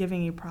that's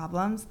giving you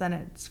problems, then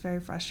it's very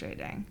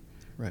frustrating.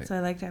 Right. So I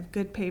like to have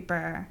good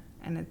paper,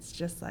 and it's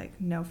just like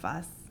no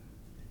fuss.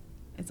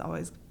 It's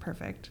always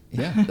perfect.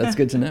 Yeah, that's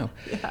good to know.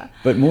 Yeah.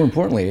 But more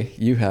importantly,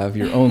 you have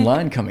your own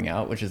line coming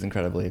out, which is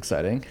incredibly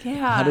exciting.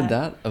 Yeah. How did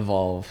that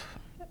evolve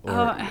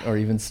or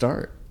even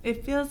start?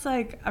 It feels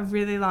like a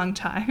really long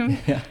time.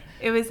 Yeah.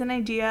 It was an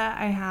idea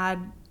I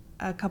had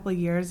a couple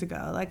years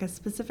ago, like a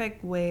specific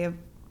way of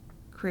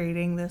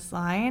creating this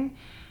line.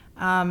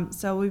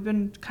 So we've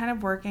been kind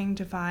of working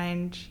to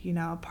find,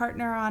 a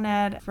partner on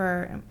it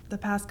for the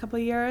past couple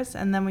of years,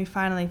 and then we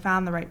finally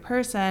found the right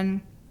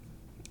person,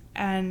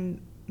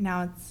 and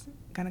now it's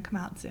gonna come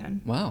out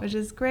soon. Wow. Which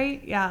is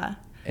great, yeah.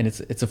 And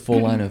it's a full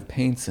line of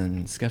paints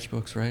and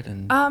sketchbooks, right?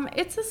 And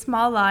It's a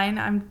small line.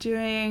 I'm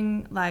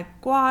doing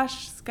like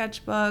gouache,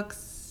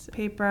 sketchbooks,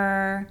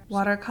 paper,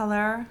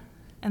 watercolor,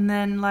 and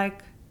then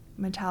like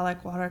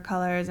metallic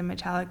watercolors and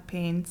metallic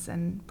paints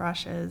and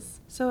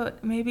brushes. So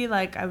maybe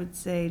like I would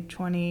say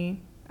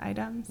 20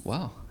 items.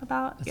 Wow.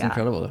 That's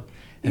incredible though.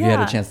 Have you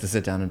had a chance to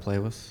sit down and play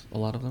with a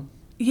lot of them?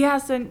 Yeah,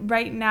 so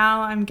right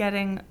now I'm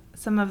getting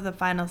some of the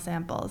final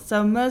samples.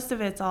 So most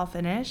of it's all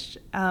finished,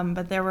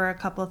 but there were a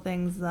couple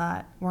things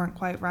that weren't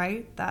quite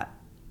right that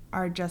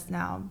are just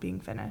now being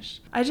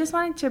finished. I just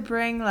wanted to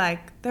bring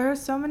there are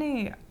so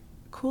many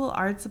cool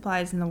art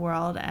supplies in the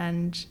world,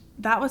 and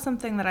that was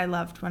something that I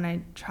loved when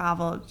I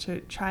traveled, to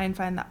try and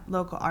find the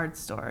local art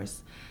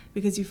stores,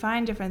 because you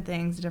find different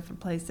things in different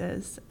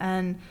places,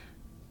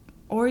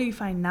 or you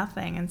find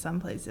nothing in some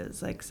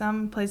places. Like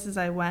some places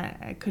I went,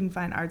 I couldn't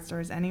find art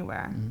stores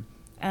anywhere. Mm-hmm.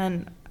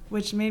 And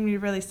which made me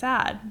really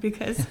sad,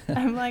 because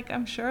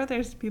I'm sure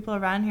there's people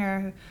around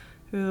here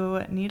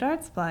who need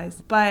art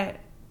supplies. But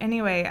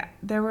anyway,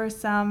 there were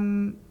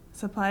some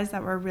supplies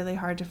that were really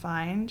hard to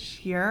find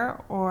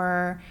here,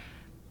 or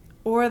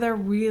they're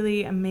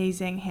really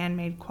amazing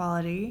handmade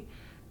quality,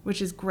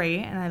 which is great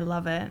and I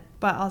love it,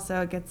 but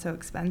also it gets so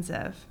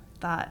expensive.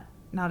 that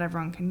not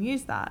everyone can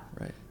use that.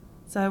 Right.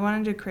 So I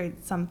wanted to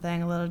create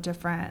something a little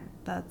different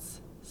that's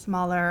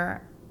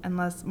smaller and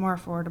more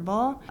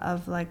affordable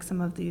of like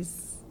some of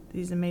these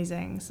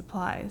amazing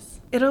supplies.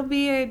 It'll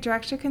be a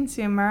direct to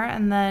consumer,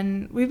 and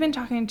then we've been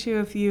talking to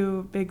a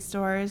few big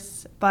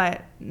stores,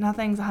 but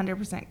nothing's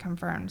 100%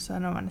 confirmed, so I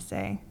don't want to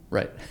say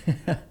Right.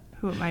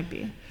 who it might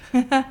be.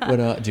 What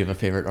do you have a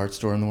favorite art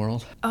store in the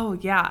world? Oh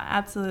yeah,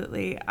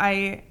 absolutely.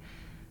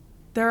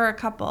 There are a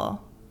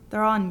couple.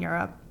 They're all in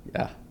Europe.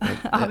 Yeah.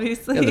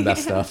 Obviously. They're the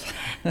best stuff.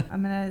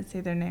 I'm going to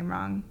say their name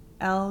wrong.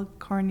 L.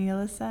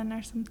 Cornelissen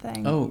or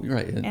something. Oh, you're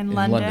right. In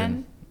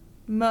London.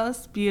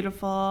 Most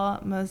beautiful,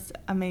 most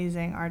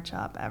amazing art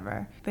shop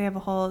ever. They have a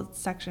whole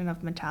section of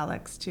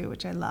metallics too,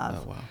 which I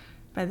love. Oh, wow.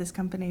 By this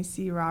company,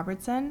 C.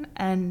 Robertson.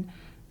 And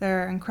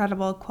they're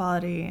incredible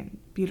quality,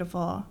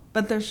 beautiful.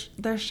 But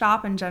their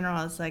shop in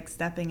general is like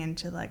stepping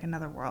into like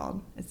another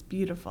world. It's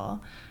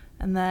beautiful.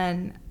 And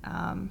then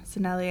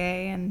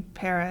Sennelier in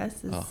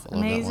Paris is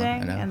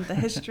amazing, and the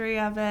history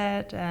of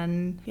it,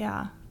 and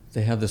yeah.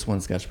 They have this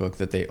one sketchbook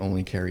that they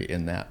only carry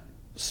in that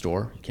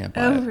store. You can't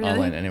buy it really?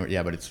 online anywhere.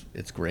 Yeah, but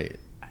it's great.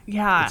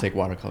 Yeah. It's like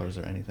watercolors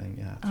or anything.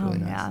 Yeah, it's really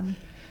nice. Man.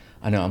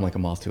 I know, I'm like a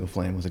moth to a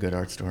flame with a good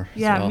art store.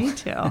 Yeah, well. Me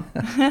too.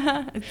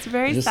 It's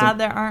very sad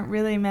there aren't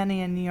really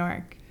many in New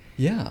York.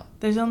 Yeah.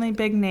 There's only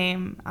big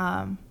name,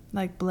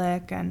 like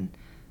Blick,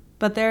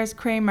 but there's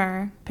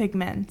Kramer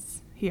Pigments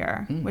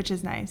here, which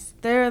is nice.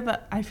 They're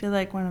I feel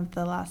like one of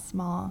the last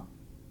small,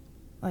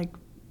 like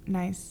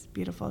nice,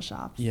 beautiful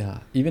shops. Yeah,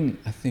 even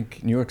I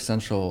think New York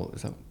Central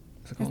is it called?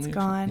 It's New York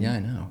gone. Yeah, I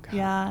know. God,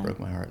 yeah, it broke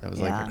my heart. That was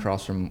like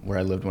across from where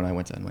I lived when I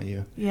went to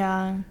NYU.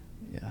 Yeah.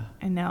 Yeah.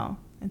 I know.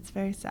 It's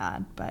very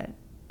sad, but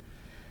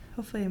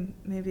hopefully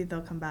maybe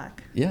they'll come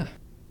back. Yeah.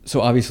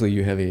 So obviously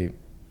you have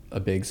a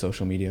big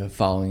social media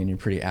following and you're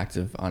pretty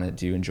active on it.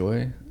 Do you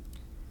enjoy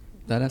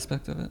that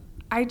aspect of it?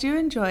 I do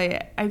enjoy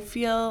it. I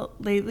feel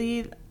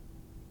lately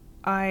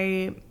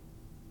I'm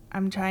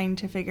trying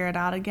to figure it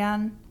out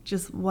again,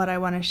 just what I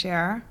want to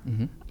share,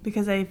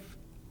 because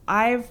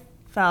I've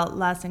felt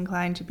less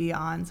inclined to be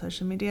on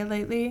social media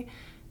lately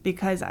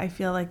because I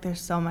feel like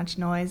there's so much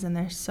noise and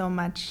there's so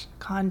much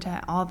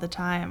content all the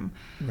time.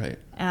 Right.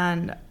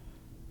 And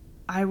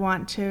I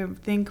want to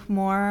think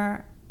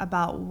more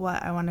about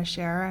what I want to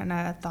share in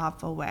a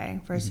thoughtful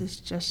way versus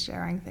just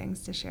sharing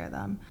things to share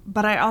them.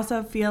 But I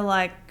also feel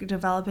like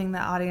developing the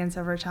audience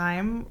over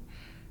time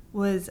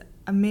was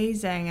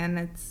amazing, and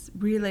it's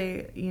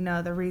really,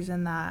 the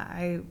reason that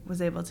I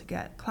was able to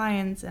get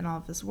clients and all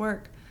of this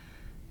work.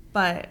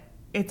 But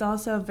it's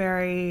also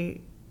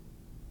very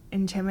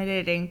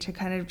intimidating to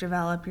kind of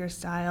develop your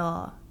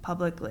style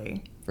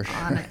publicly. For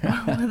sure.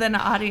 With an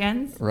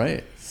audience.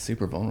 Right.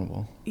 Super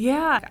vulnerable.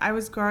 Yeah. I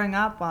was growing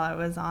up while I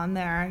was on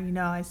there.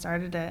 I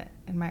started it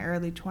in my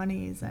early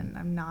 20s, and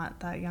I'm not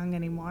that young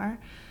anymore.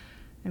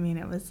 I mean,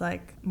 it was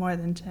like more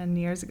than 10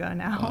 years ago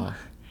now. Wow.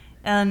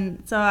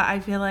 And so I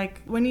feel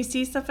like when you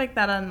see stuff like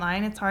that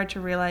online, it's hard to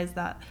realize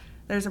that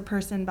there's a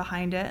person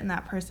behind it, and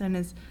that person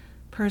is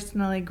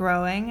personally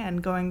growing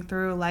and going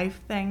through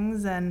life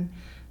things, and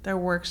their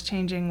work's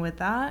changing with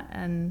that.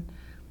 And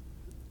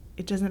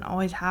it doesn't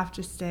always have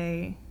to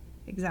stay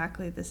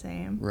exactly the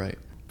same. Right.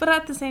 But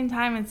at the same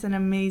time, it's an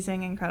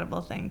amazing,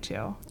 incredible thing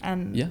too.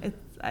 And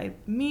I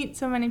meet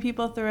so many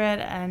people through it,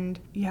 and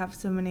you have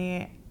so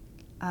many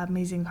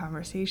amazing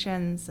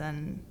conversations,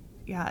 and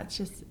yeah,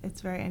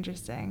 it's very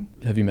interesting.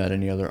 Have you met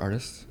any other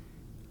artists?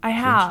 I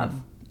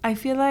have. I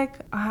feel like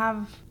I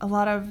have a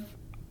lot of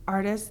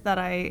artists that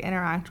I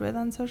interact with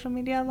on social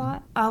media a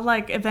lot. I'll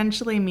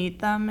eventually meet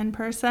them in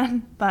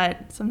person,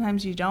 but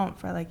sometimes you don't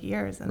for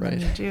years, and then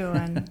you do,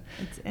 and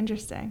it's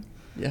interesting.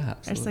 Yeah,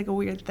 absolutely. It's a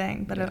weird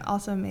thing, but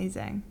also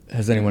amazing.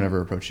 Has anyone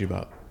ever approached you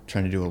about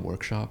trying to do a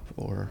workshop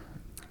or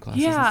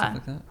classes and stuff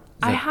like that?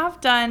 I have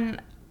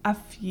done a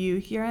few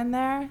here and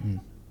there.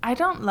 I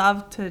don't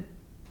love to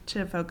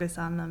focus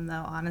on them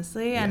though,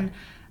 honestly, and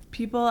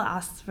people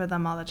ask for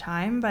them all the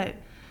time, but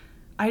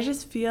I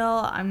just feel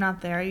I'm not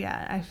there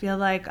yet. I feel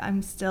like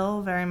I'm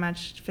still very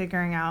much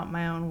figuring out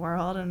my own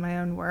world and my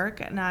own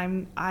work, and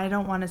I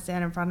don't want to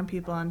stand in front of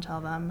people and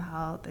tell them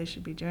how they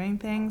should be doing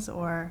things,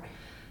 or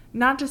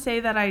not to say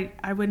that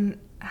I wouldn't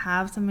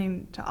have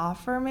something to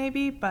offer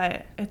maybe,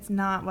 but it's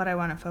not what I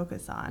want to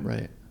focus on.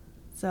 Right.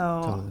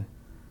 So totally.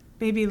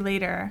 Maybe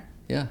later.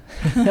 Yeah.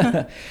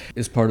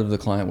 Is part of the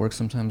client work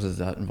sometimes, does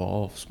that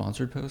involve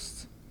sponsored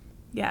posts?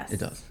 Yes.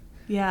 It does.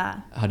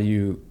 Yeah. How do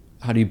you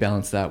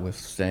balance that with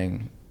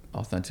staying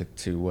authentic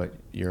to what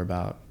you're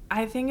about?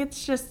 I think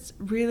it's just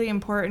really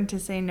important to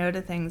say no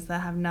to things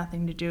that have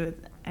nothing to do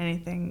with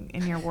anything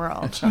in your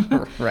world.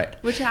 Right.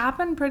 Which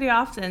happen pretty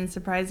often,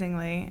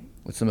 surprisingly.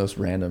 What's the most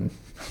random?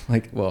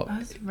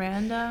 Most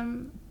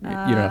random? You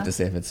don't have to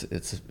say if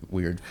it's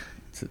weird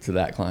to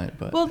that client,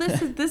 but. Well,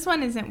 this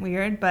one isn't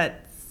weird,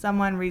 but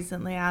someone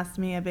recently asked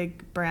me, a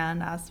big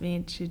brand asked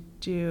me to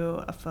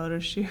do a photo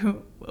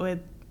shoot with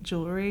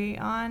jewelry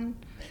on,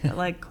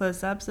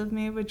 close-ups of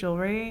me with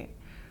jewelry,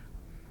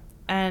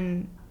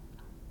 and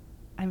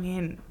I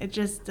mean, it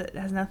just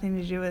has nothing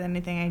to do with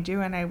anything I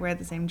do, and I wear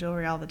the same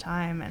jewelry all the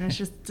time, and it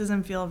just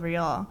doesn't feel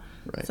real.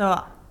 Right.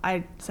 So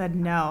I said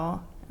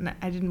no, and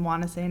I didn't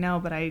want to say no,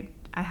 but I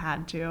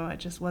had to. It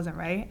just wasn't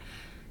right.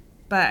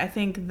 But I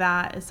think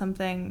that is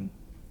something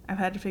I've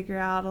had to figure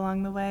out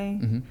along the way.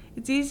 Mm-hmm.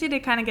 It's easy to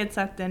kind of get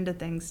sucked into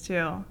things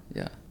too.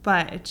 Yeah.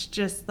 But it's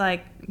just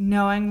like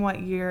knowing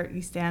what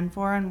you stand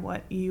for and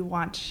what you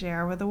want to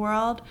share with the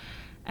world,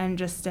 and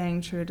just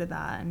staying true to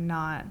that and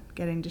not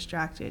getting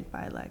distracted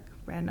by like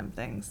random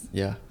things.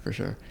 Yeah, for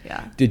sure.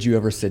 Yeah. Did you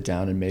ever sit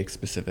down and make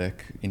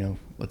specific,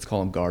 let's call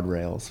them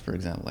guardrails, for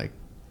example, like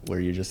where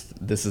you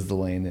just, this is the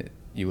lane that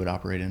you would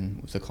operate in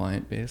with the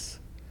client base?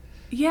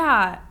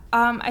 Yeah.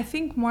 I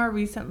think more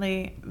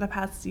recently, the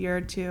past year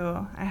or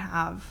two, I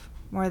have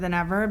more than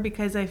ever,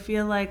 because I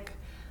feel like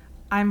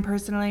I'm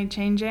personally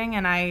changing,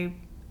 and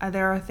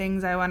there are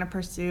things I want to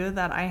pursue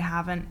that I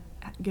haven't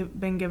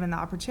been given the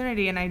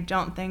opportunity, and I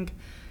don't think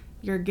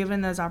you're given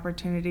those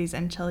opportunities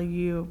until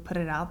you put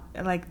it out,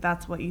 like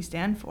that's what you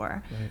stand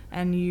for. Right.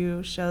 And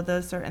you show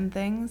those certain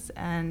things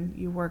and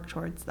you work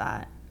towards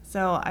that.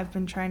 So I've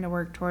been trying to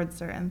work towards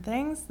certain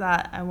things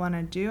that I want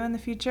to do in the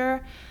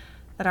future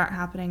that aren't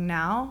happening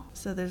now.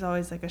 So there's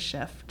always like a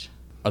shift.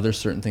 Are there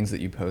certain things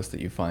that you post that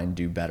you find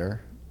do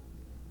better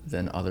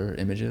than other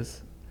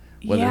images?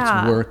 Whether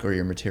Yeah. it's work or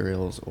your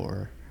materials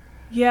or...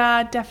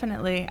 Yeah,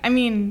 definitely. I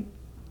mean,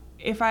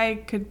 if I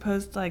could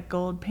post like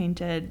gold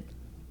painted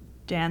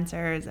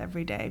dancers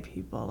every day,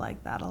 people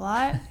like that a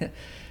lot.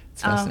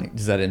 It's fascinating.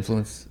 Does that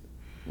influence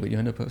what you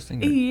end up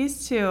posting? It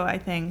used to, I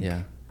think.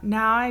 Yeah.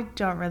 Now I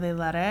don't really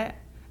let it.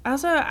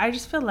 Also, I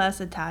just feel less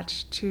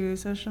attached to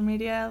social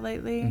media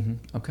lately. Mm-hmm.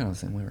 I'm kind of the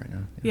same way right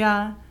now.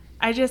 Yeah.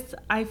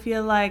 I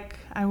feel like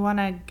I want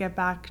to get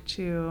back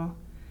to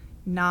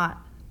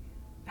not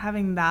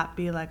having that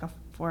be like a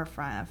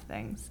forefront of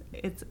things.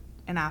 It's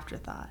an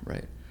afterthought.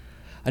 Right.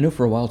 I know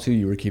for a while too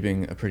you were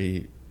keeping a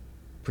pretty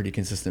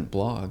consistent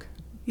blog.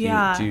 Do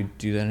you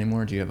do that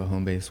anymore? Do you have a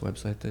home-based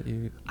website that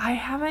you... I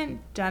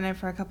haven't done it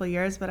for a couple of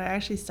years, but I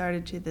actually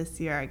started to this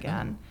year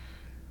again.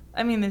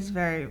 I mean, there's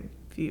very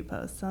few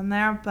posts on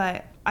there,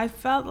 but I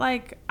felt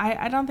like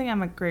I don't think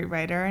I'm a great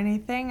writer or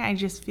anything. I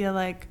just feel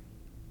like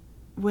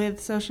with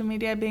social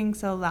media being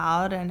so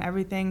loud and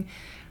everything,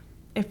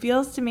 it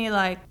feels to me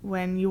like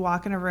when you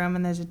walk in a room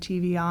and there's a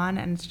TV on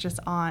and it's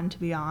just on to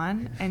be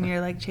on, and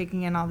you're like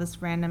taking in all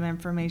this random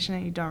information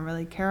that you don't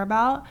really care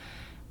about.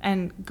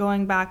 And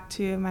going back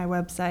to my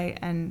website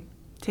and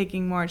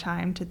taking more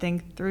time to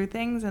think through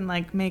things and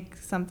like make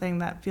something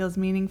that feels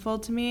meaningful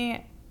to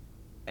me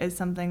is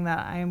something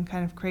that I am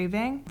kind of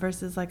craving,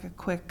 versus like a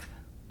quick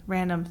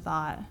random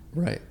thought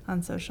Right.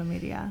 on social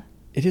media.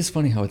 It is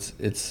funny how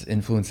it's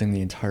influencing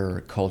the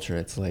entire culture.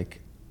 It's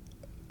like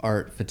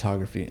art,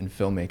 photography, and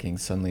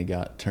filmmaking suddenly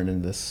got turned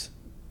into this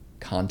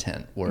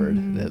content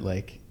word that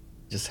like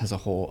just has a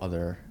whole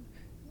other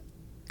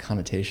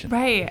connotation.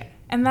 Right.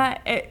 And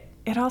that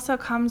it also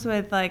comes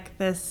with like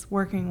this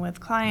working with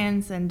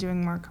clients and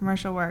doing more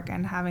commercial work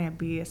and having it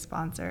be a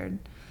sponsored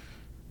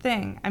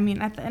thing. I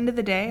mean, at the end of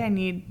the day, I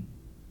need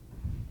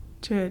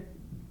to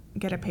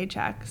get a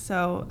paycheck,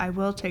 so I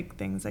will take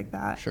things like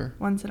that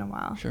once in a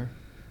while. Sure.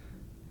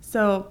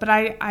 So, but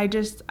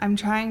I'm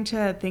trying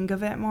to think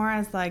of it more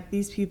as like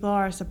these people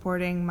are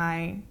supporting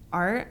my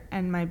art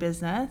and my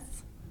business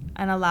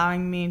and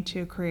allowing me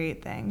to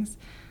create things.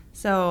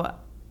 So,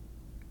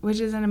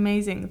 which is an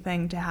amazing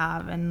thing to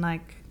have, and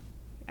like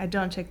I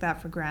don't take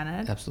that for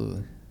granted.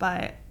 Absolutely.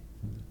 But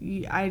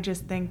I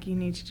just think you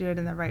need to do it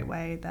in the right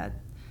way that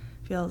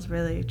feels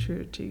really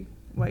true to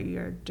what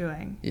you're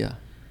doing. Yeah.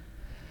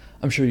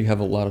 I'm sure you have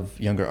a lot of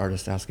younger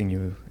artists asking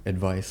you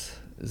advice.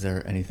 Is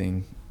there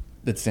anything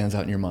that stands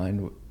out in your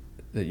mind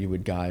that you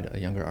would guide a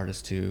younger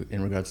artist to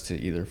in regards to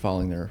either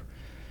following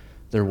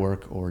their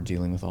work or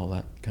dealing with all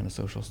that kind of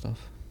social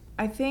stuff?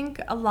 I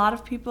think a lot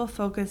of people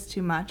focus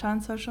too much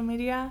on social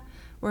media,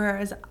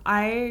 whereas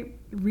I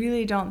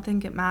really don't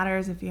think it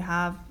matters if you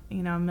have, a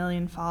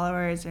million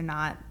followers or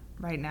not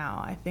right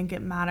now. I think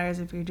it matters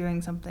if you're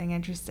doing something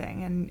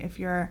interesting and if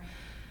you're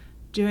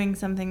doing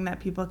something that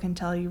people can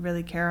tell you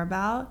really care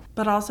about,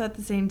 but also at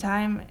the same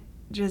time,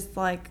 just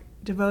like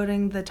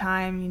devoting the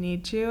time you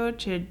need to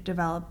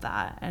develop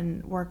that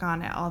and work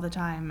on it all the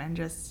time, and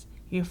just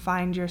you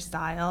find your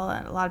style.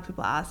 And a lot of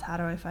people ask, how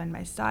do I find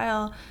my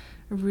style?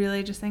 I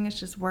really just think it's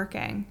just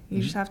working.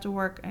 You just have to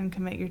work and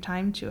commit your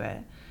time to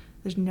it.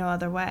 There's no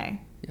other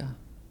way. Yeah.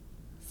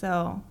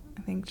 So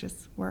I think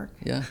just work.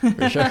 Yeah,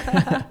 for sure.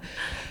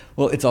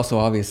 Well, it's also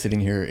obvious sitting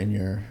here in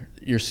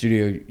your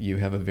studio, you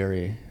have a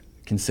very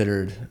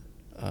considered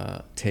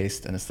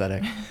taste and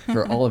aesthetic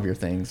for all of your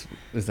things.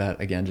 Is that,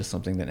 again, just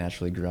something that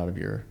naturally grew out of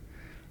your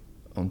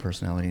own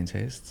personality and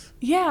tastes?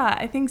 Yeah,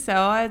 I think so.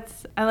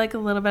 I like a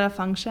little bit of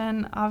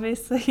function,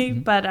 obviously,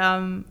 but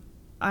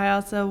I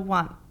also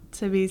want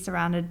to be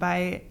surrounded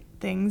by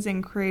things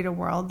and create a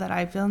world that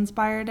I feel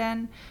inspired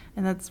in,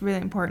 and that's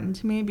really important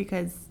to me,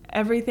 because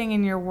everything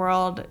in your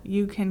world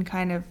you can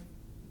kind of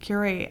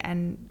curate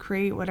and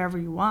create whatever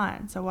you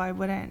want. So why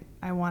wouldn't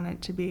I want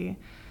it to be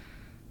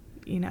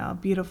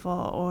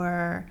beautiful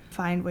or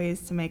find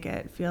ways to make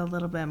it feel a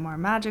little bit more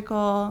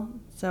magical.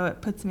 So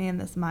it puts me in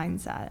this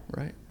mindset.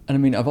 Right. And I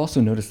mean, I've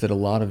also noticed that a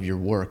lot of your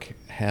work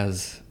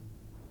has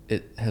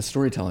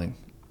storytelling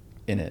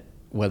in it,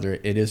 whether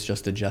it is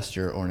just a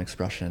gesture or an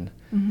expression,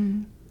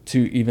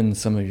 to even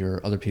some of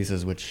your other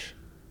pieces, which,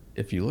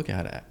 if you look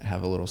at it,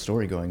 have a little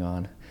story going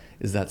on.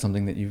 Is that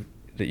something that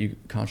you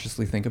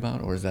consciously think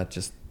about, or is that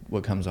just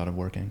what comes out of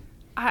working?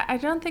 I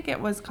don't think it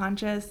was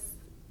conscious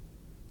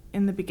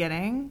in the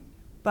beginning,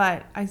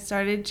 but I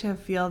started to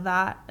feel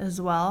that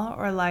as well.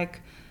 Or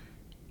like,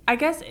 I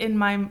guess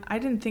I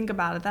didn't think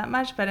about it that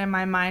much, but in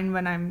my mind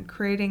when I'm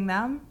creating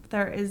them,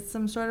 there is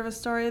some sort of a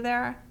story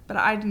there, but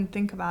I didn't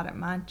think about it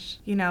much.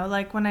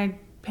 Like when I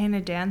paint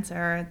a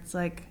dancer, it's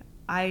like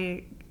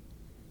I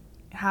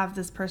have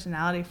this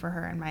personality for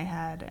her in my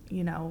head,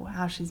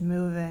 how she's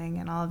moving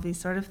and all of these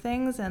sort of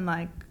things and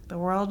like the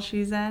world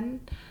she's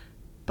in.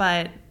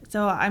 But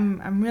so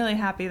I'm really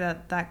happy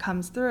that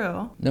comes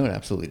through. No, it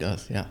absolutely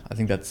does. Yeah. I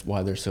think that's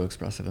why they're so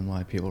expressive and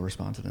why people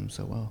respond to them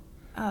so well.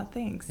 Oh,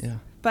 thanks. Yeah.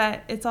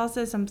 But it's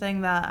also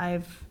something that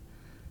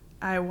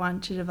I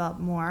want to develop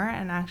more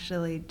and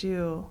actually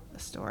do a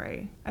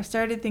story. I've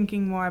started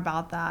thinking more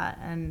about that,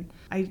 and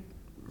I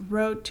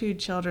wrote 2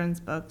 children's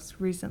books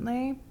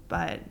recently,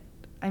 but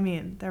I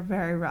mean, they're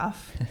very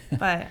rough,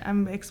 but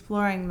I'm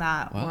exploring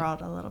that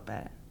world a little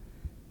bit.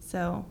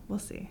 So we'll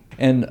see.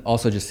 And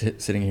also just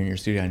sitting here in your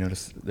studio, I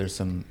noticed there's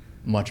some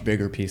much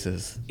bigger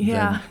pieces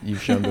than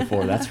you've shown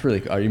before. That's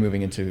really, are you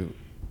moving into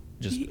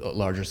just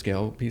larger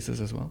scale pieces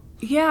as well?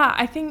 Yeah,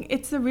 I think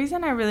it's the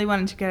reason I really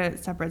wanted to get a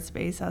separate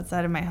space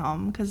outside of my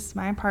home, because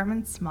my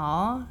apartment's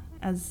small,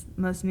 as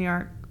most New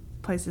York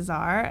places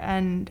are,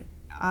 and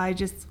I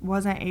just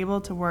wasn't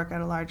able to work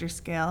at a larger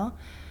scale,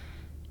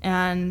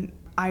 and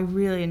I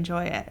really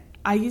enjoy it.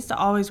 I used to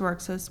always work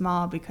so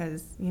small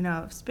because,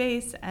 of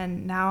space,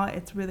 and now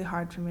it's really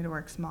hard for me to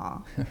work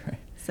small. Right.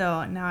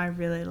 So now I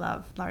really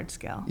love large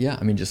scale. Yeah,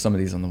 I mean, just some of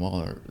these on the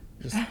wall are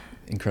just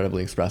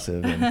incredibly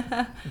expressive, and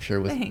I'm sure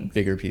with Thanks.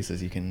 Bigger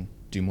pieces you can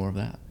do more of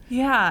that.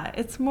 Yeah,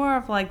 it's more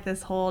of like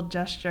this whole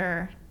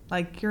gesture,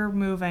 like you're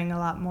moving a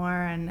lot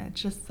more, and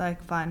it's just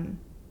like fun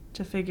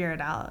to figure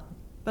it out.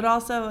 But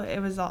also it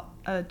was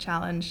a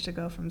challenge to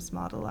go from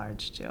small to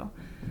large too.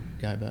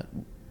 Yeah, I bet.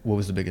 What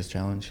was the biggest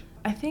challenge?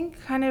 I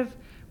think kind of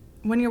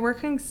when you're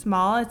working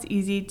small, it's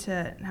easy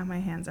to, now my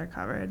hands are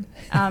covered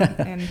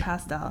in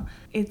pastel.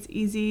 It's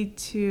easy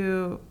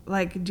to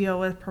like deal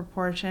with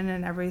proportion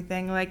and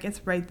everything. Like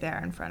it's right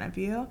there in front of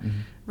you.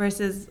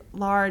 Versus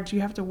large,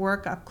 you have to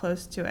work up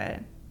close to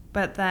it.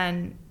 But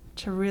then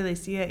to really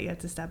see it, you have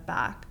to step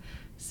back.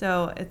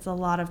 So it's a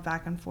lot of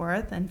back and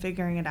forth and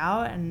figuring it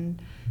out,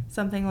 and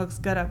something looks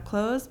good up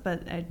close,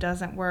 but it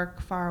doesn't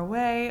work far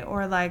away.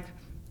 Or like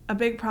a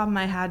big problem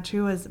I had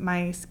too was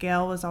my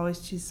scale was always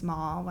too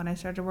small when I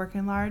started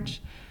working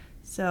large.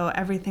 So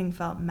everything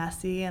felt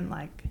messy and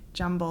like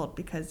jumbled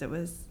because I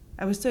was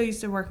so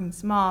used to working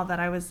small that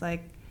I was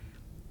like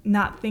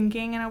not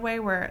thinking in a way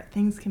where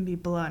things can be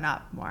blown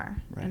up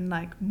more and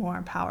like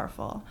more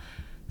powerful.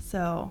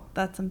 So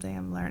that's something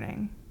I'm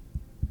learning.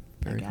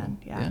 Very again.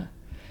 Cool. Yeah.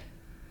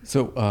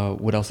 So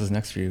what else is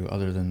next for you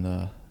other than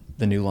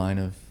the new line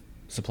of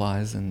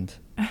supplies and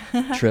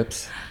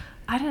trips?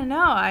 I don't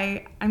know.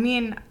 I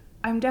mean,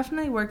 I'm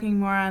definitely working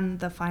more on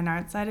the fine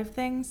art side of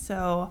things,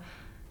 so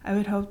I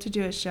would hope to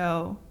do a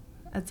show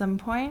at some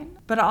point,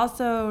 but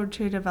also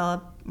to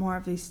develop more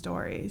of these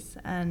stories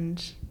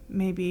and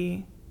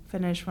maybe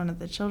finish one of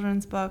the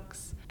children's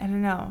books. I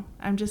don't know.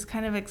 I'm just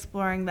kind of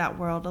exploring that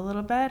world a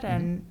little bit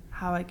and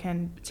how I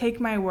can take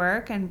my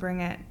work and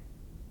bring it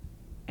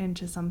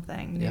into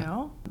something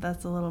new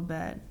that's a little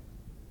bit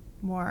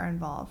more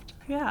involved.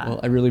 Yeah.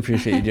 Well, I really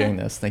appreciate you doing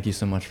this. Thank you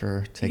so much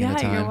for taking the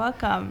time. Yeah, you're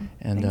welcome.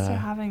 And, thanks for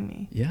having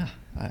me. Yeah,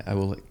 I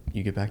will let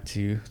you get back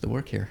to the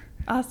work here.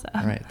 Awesome.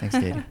 All right. Thanks,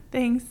 Katie.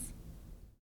 Thanks.